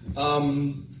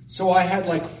 So I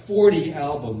had 40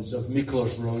 albums of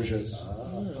Miklos Rozsa's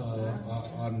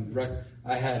on record.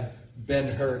 I had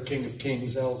Ben-Hur, King of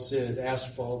Kings, El Cid,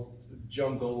 Asphalt,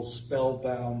 Jungle,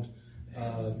 Spellbound,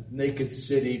 Naked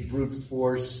City, Brute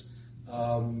Force.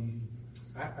 I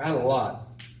had a lot.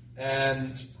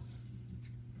 And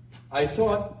I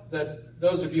thought that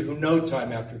those of you who know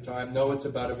Time After Time know it's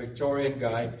about a Victorian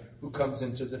guy who comes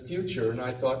into the future. And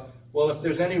I thought, well, if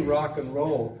there's any rock and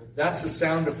roll, that's a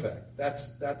sound effect.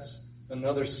 That's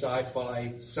another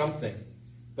sci-fi something.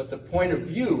 But the point of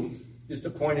view is the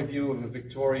point of view of a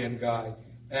Victorian guy.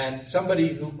 And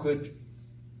somebody who could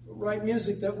write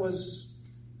music that was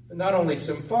not only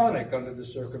symphonic under the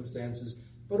circumstances,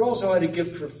 but also had a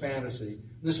gift for fantasy.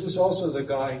 This was also the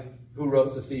guy who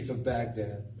wrote The Thief of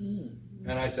Baghdad.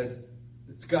 And I said,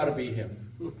 it's got to be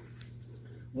him.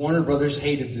 Warner Brothers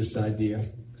hated this idea.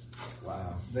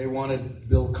 Wow. They wanted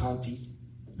Bill Conti.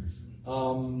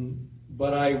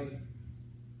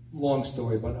 Long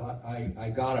story, but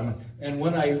I got him. And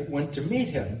when I went to meet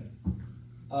him,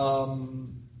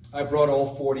 I brought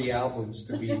all 40 albums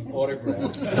to be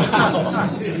autographed.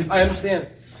 I understand.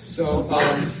 So,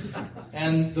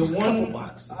 and the one,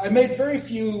 I made very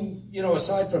few,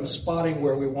 aside from spotting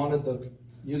where we wanted the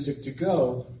music to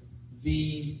go,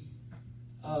 the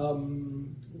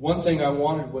one thing I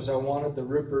wanted the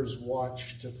Ripper's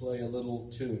Watch to play a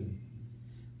little tune.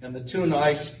 And the tune,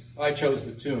 I chose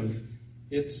the tune.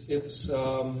 It's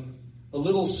a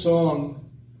little song,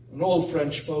 an old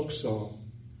French folk song,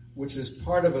 which is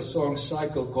part of a song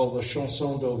cycle called the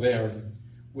Chanson d'Auvergne,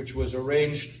 which was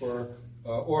arranged for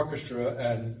orchestra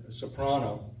and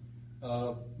soprano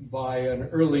by an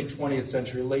early 20th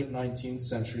century, late 19th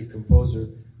century composer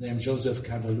named Joseph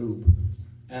Canteloube.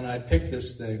 And I picked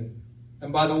this thing.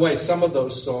 And by the way, some of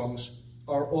those songs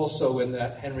are also in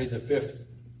that Henry V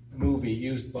movie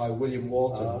used by William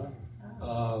Walton.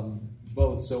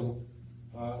 Both. So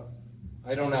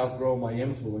I don't outgrow my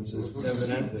influences,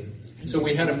 evidently. So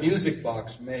we had a music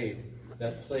box made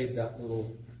that played that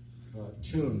little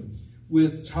tune.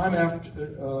 With Time After,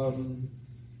 were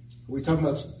we talking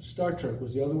about Star Trek?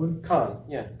 Was the other one? Khan,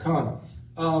 yeah. Khan.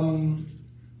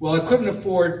 Well, I couldn't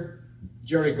afford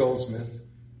Jerry Goldsmith.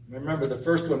 Remember, the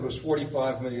first one was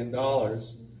 $45 million.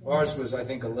 Ours was, I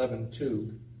think,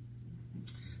 11.2.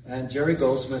 And Jerry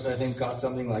Goldsmith, I think, got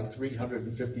something like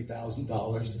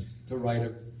 $350,000 to write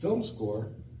a film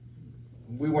score.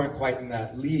 We weren't quite in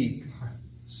that league,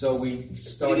 so we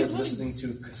started listening to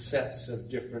cassettes of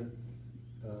different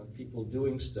people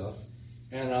doing stuff.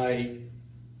 And I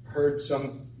heard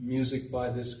some music by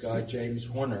this guy, James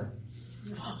Horner,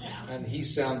 and he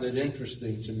sounded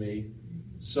interesting to me.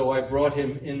 So I brought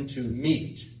him into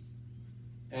Meet,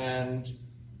 and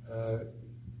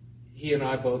he and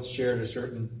I both shared a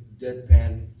certain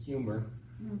deadpan humor.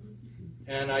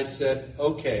 And I said,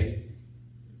 okay,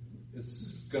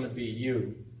 it's going to be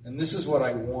you. And this is what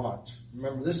I want.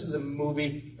 Remember, this is a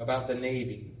movie about the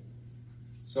Navy.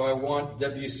 So I want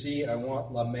WC, I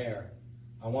want La Mer.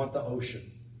 I want the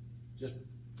ocean. Just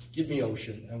give me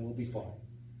ocean and we'll be fine.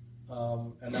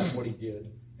 And that's what he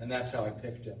did. And that's how I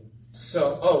picked him.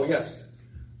 So, oh, yes.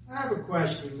 I have a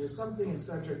question. There's something in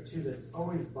Star Trek 2 that's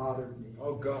always bothered me.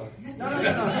 Oh, God. No.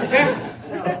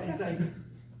 It's like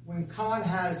when Khan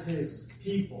has his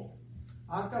people,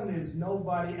 how come there's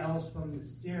nobody else from the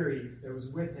series that was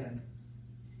with him?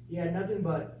 He had nothing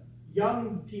but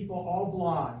young people, all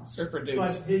blonde. Surfer dudes.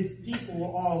 But his people were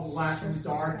all black and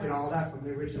dark and all that from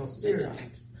the original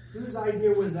series. Whose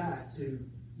idea was that to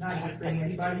not have to bring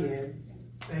anybody in?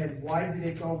 And why did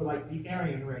they go with like the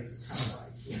Aryan race kind of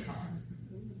like with Khan?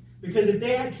 Because if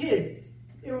they had kids,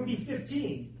 it would be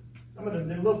 15. Some of them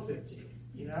didn't look 15,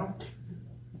 you know?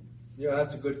 Yeah,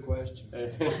 that's a good question.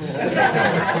 I'm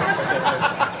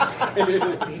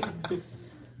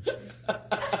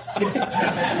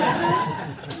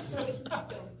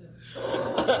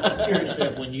curious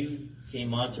that when you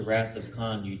came on to Wrath of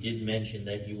Khan, you did mention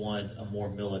that you wanted a more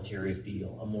military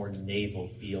feel, a more naval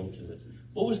feel to it.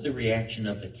 What was the reaction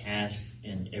of the cast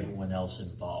and everyone else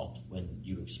involved when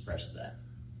you expressed that?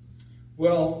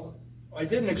 Well, I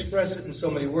didn't express it in so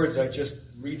many words. I just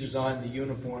redesigned the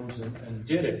uniforms and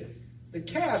did it. The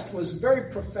cast was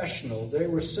very professional. They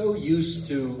were so used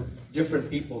to different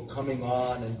people coming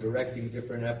on and directing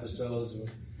different episodes.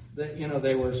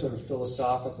 They were sort of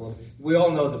philosophical. We all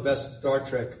know the best Star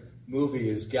Trek movie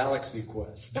is Galaxy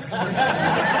Quest. That's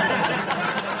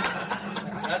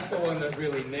the one that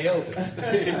really nailed it.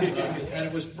 And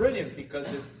it was brilliant because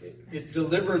it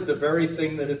delivered the very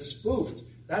thing that it spoofed.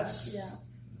 That's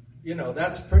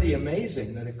pretty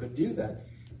amazing that it could do that.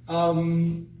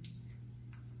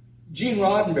 Gene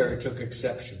Roddenberry took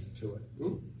exception to it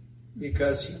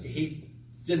because he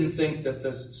didn't think that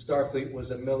the Starfleet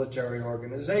was a military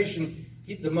organization.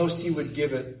 The most he would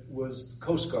give it was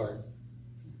Coast Guard.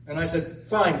 And I said,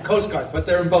 fine, Coast Guard, but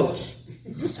they're in boats.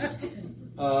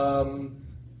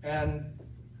 And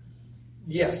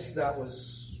yes, that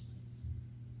was...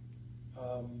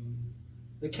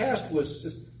 the cast was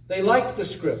just... They liked the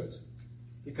script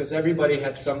because everybody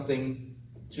had something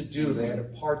to do. They had a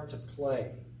part to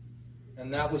play.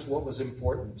 And that was what was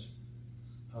important,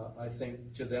 I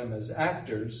think, to them as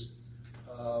actors.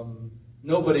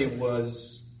 Nobody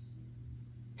was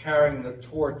carrying the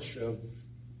torch of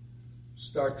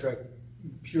Star Trek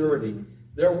purity.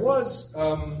 There was,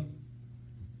 I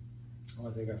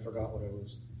think I forgot what I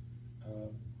was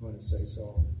going to say,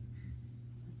 so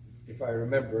if I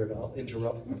remember it, I'll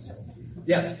interrupt myself.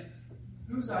 Yes?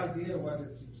 Whose idea was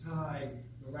it to tie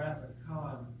the Wrath of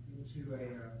Khan into a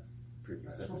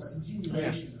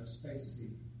continuation of Space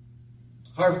Seed?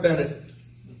 Harv Bennett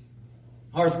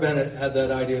had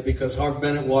that idea because Harv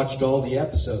Bennett watched all the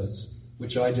episodes,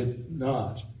 which I did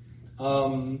not.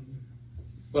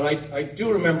 But I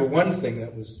do remember one thing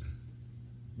that was,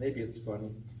 maybe it's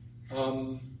funny.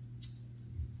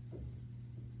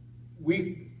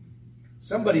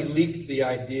 Somebody leaked the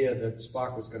idea that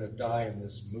Spock was going to die in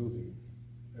this movie.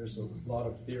 There's a lot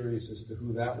of theories as to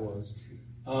who that was.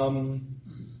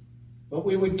 But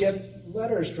we would get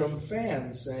letters from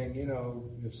fans saying,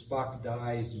 if Spock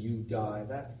dies, you die.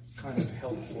 That kind of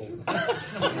helpful.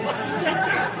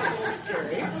 That's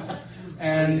scary.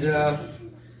 And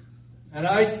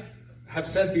I have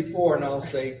said before, and I'll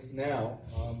say now,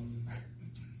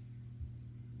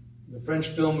 the French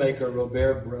filmmaker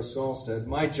Robert Bresson said,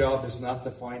 my job is not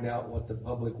to find out what the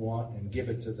public want and give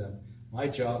it to them. My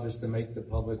job is to make the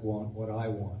public want what I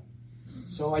want.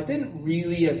 So I've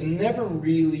never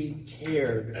really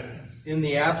cared in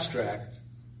the abstract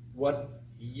what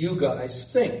you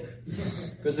guys think.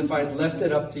 Because if I'd left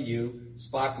it up to you,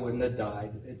 Spock wouldn't have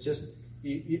died.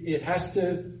 It has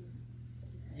to,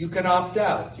 you can opt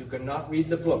out. You cannot read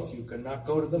the book. You cannot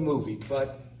go to the movie.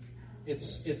 But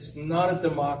it's not a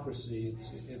democracy.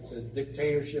 It's a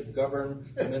dictatorship governed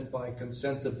by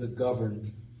consent of the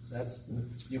governed.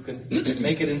 You can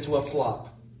make it into a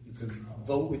flop. You can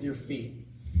vote with your feet.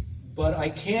 But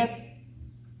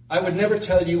I would never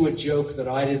tell you a joke that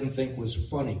I didn't think was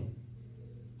funny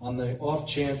on the off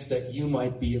chance that you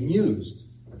might be amused.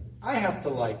 I have to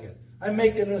like it. I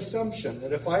make an assumption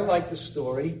that if I like the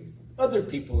story, other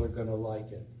people are going to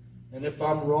like it. And if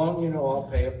I'm wrong, I'll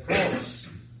pay a price.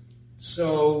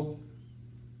 So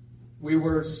we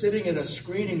were sitting in a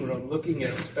screening room looking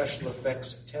at special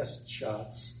effects test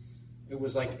shots. It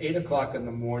was like 8 o'clock in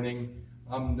the morning.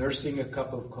 I'm nursing a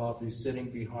cup of coffee, sitting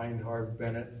behind Harv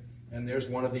Bennett, and there's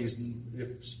one of these,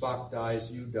 if Spock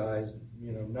dies, you dies,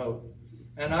 note.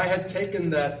 And I had taken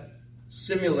that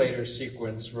simulator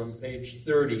sequence from page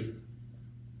 30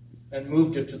 and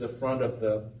moved it to the front of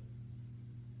the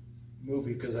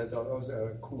movie because I thought it was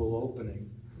a cool opening.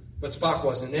 But Spock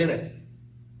wasn't in it.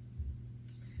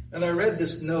 And I read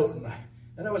this note,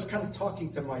 and I was kind of talking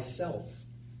to myself.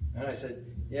 And I said,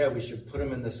 yeah, we should put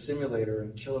him in the simulator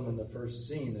and kill him in the first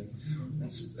scene.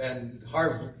 And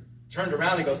Harv turned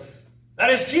around and goes, that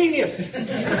is genius! And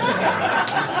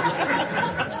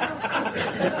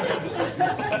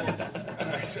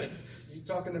I said, are you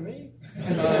talking to me?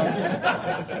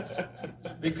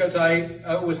 Because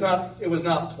it was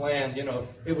not planned, you know.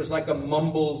 It was like a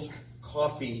mumbled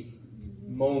coffee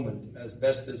moment, as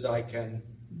best as I can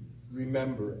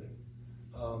remember it.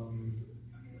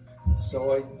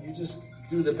 So you just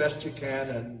do the best you can,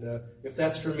 and if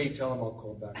that's for me, tell him I'll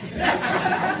call back.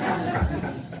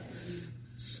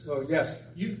 So yes,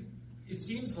 it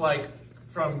seems like,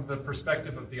 from the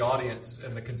perspective of the audience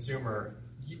and the consumer,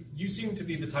 you seem to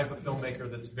be the type of filmmaker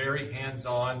that's very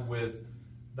hands-on with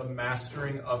the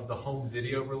mastering of the home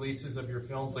video releases of your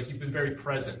films. Like, you've been very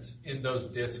present in those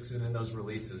discs and in those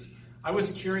releases. I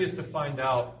was curious to find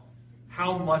out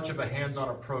how much of a hands-on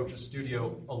approach a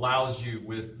studio allows you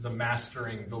with the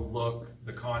mastering, the look,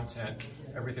 the content,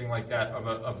 everything like that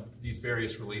of these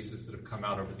various releases that have come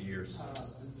out over the years.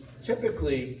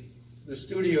 Typically, the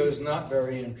studio is not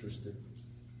very interested.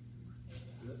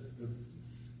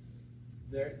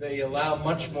 They allow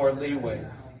much more leeway.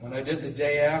 When I did The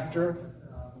Day After,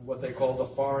 what they call the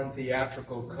foreign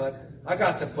theatrical cut, I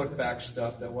got to put back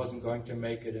stuff that wasn't going to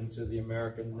make it into the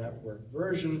American network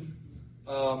version.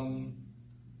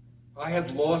 I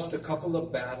had lost a couple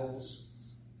of battles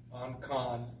on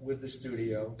Con with the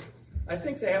studio. I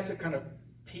think they have to kind of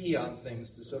pee on things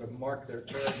to sort of mark their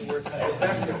territory. We're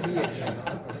back to pee again.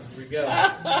 Here we go.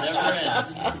 Never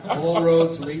ends. All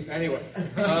roads lead. Anyway,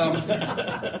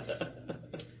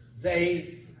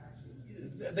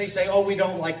 they say, oh, we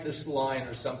don't like this line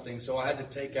or something, so I had to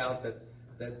take out that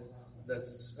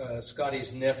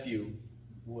Scotty's nephew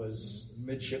was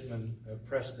Midshipman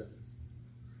Preston.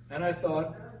 And I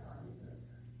thought,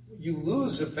 you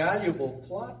lose a valuable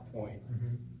plot point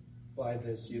by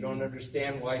this. You don't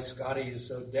understand why Scotty is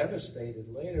so devastated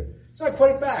later. So I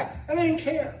put it back, and they didn't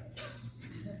care.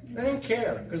 They didn't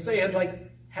care, because they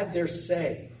had their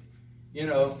say. You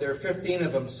know, if there are 15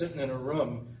 of them sitting in a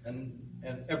room, and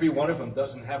every one of them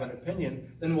doesn't have an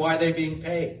opinion, then why are they being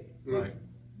paid? Right.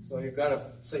 So you've got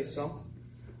to say something.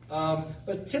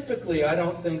 But typically, I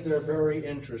don't think they're very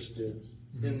interested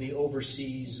in the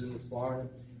overseas and the foreign.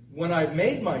 When I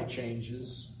made my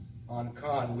changes on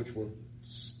Con, which were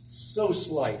so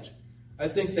slight, I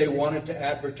think they wanted to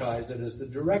advertise it as the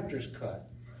director's cut.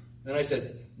 And I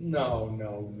said,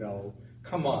 no,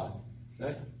 come on.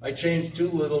 I changed 2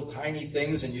 little tiny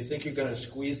things, and you think you're going to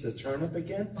squeeze the turnip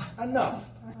again? Enough.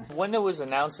 When it was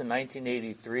announced in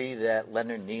 1983 that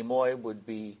Leonard Nimoy would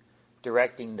be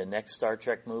directing the next Star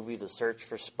Trek movie, The Search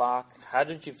for Spock, how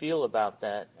did you feel about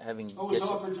that? It was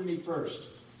offered to me first.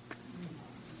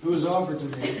 It was offered to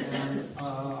me, and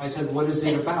I said, what is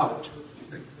it about?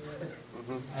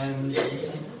 And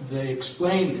they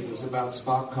explained it was about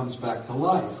Spock comes back to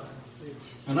life.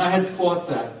 And I had fought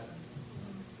that,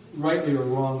 rightly or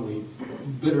wrongly,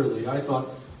 bitterly. I thought,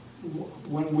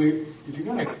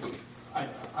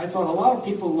 I thought a lot of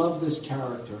people love this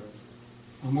character,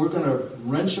 and we're going to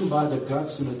wrench him by the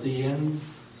guts and at the end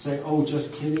say, oh,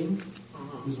 just kidding,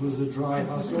 this was a dry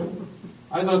hustle.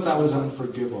 I thought that was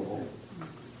unforgivable.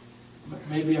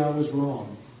 Maybe I was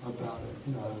wrong about it.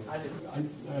 You know,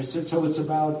 I said, so it's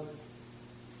about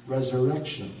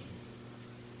resurrection.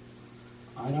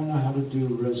 I don't know how to do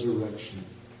resurrection,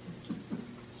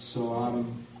 so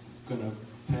I'm going to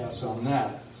pass on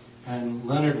that. And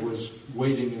Leonard was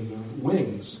waiting in the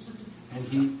wings,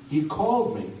 and he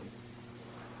called me,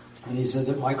 and he said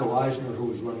that Michael Eisner, who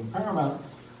was running Paramount,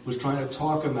 was trying to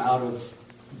talk him out of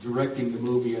directing the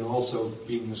movie and also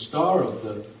being the star of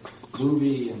the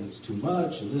movie, and it's too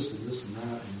much, and this and that,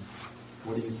 and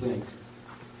what do you think?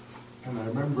 And I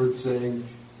remembered saying,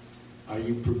 are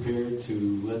you prepared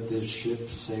to let this ship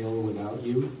sail without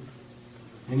you?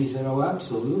 And he said, oh,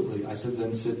 absolutely. I said,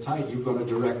 then sit tight, you're going to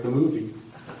direct the movie.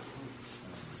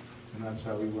 And that's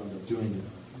how we wound up doing it.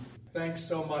 Thanks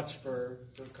so much for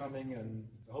coming, and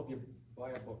I hope you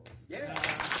buy a book. Yeah.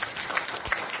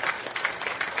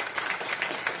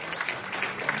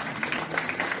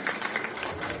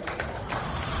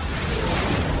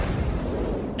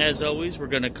 As always, we're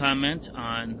going to comment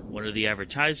on one of the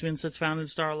advertisements that's found in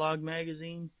Starlog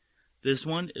magazine. This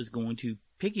one is going to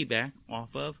piggyback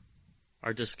off of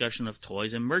our discussion of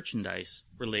toys and merchandise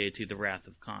related to the Wrath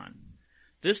of Khan.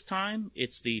 This time,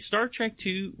 it's the Star Trek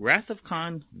II Wrath of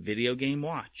Khan video game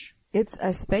watch. It's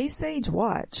a space-age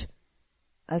watch.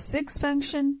 A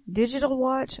 6-function digital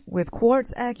watch with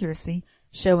quartz accuracy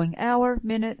showing hour,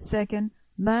 minute, second,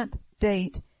 month,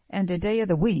 date, and a day of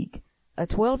the week. A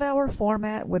 12-hour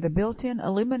format with a built-in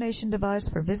illumination device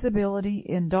for visibility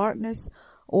in darkness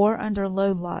or under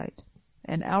low light.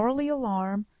 An hourly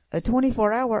alarm, a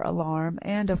 24-hour alarm,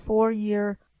 and a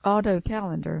 4-year auto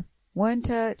calendar. One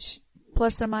touch,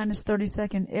 plus or minus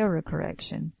 30-second error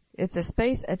correction. It's a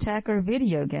space attacker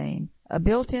video game, a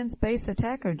built-in space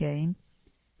attacker game,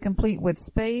 complete with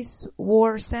space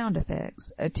war sound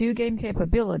effects, a 2-game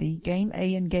capability, Game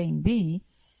A and Game B,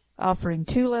 offering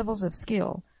 2 levels of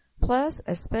skill, plus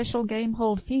a special game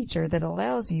hold feature that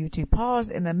allows you to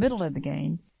pause in the middle of the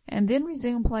game and then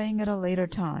resume playing at a later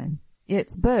time.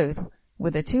 It's both,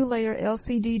 with a 2-layer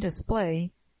LCD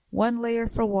display, 1 layer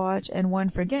for watch and 1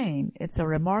 for game. It's a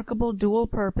remarkable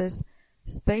dual-purpose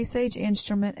space-age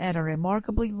instrument at a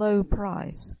remarkably low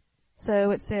price.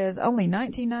 So it says only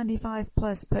 $19.95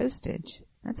 plus postage.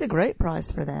 That's a great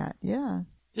price for that, yeah.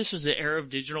 This was the era of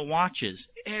digital watches.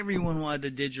 Everyone wanted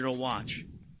a digital watch.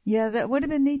 Yeah, that would have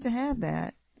been neat to have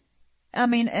that. I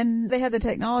mean, and they had the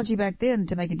technology back then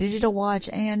to make a digital watch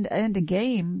and a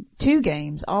game, 2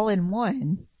 games, all in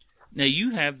one. Now,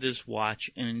 you have this watch,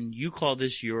 and you call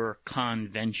this your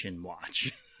convention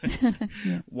watch.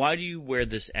 Yeah. Why do you wear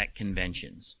this at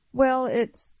conventions? Well,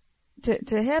 it's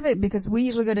to have it because we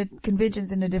usually go to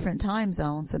conventions in a different time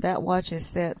zone, so that watch is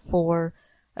set for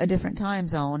a different time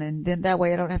zone, and then that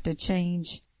way I don't have to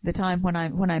change the time when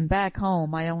I'm back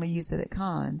home. I only use it at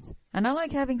cons. And I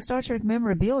like having Star Trek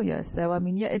memorabilia, so I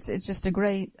mean, yeah, it's just a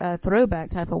great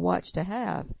throwback type of watch to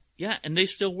have. Yeah, and they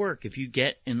still work. If you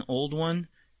get an old one,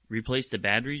 replace the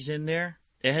batteries in there,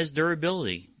 it has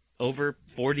durability over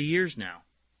 40 years now.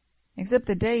 Except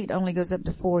the date only goes up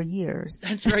to 4 years.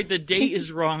 That's right, the date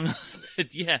is wrong.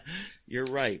 Yeah, you're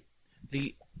right.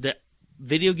 The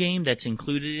video game that's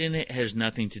included in it has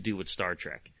nothing to do with Star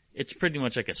Trek. It's pretty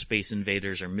much like a Space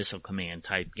Invaders or Missile Command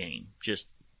type game. Just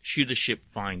shoot a ship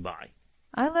flying by.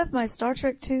 I love my Star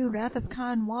Trek II Wrath of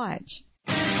Khan watch.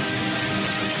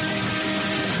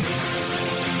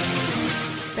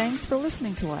 Thanks for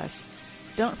listening to us.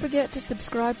 Don't forget to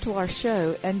subscribe to our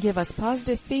show and give us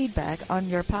positive feedback on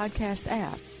your podcast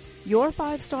app. Your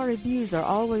 5-star reviews are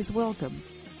always welcome.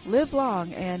 Live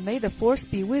long and may the Force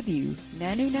be with you.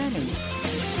 Nanu Nanu.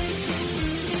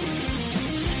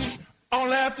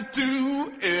 All I have to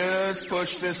do is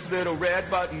push this little red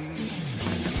button.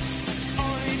 All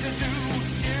I need to do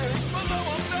is blow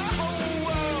up the whole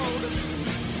world.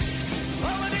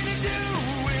 All I need to do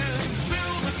is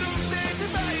build a doomsday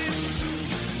device.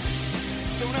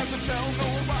 Don't have to tell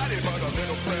nobody, but a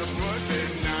little press would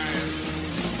be nice.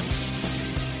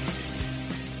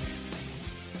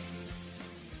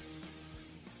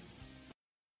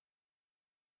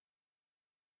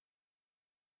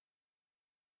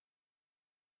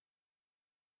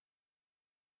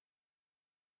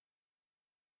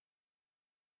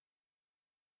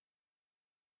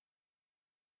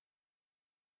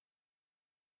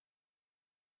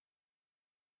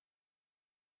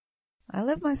 I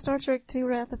love my Star Trek II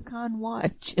Wrath of Khan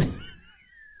watch.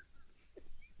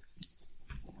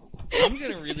 I'm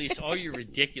going to release all your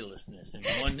ridiculousness in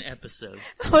one episode.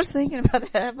 I was thinking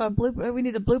about that. We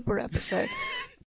need a blooper episode.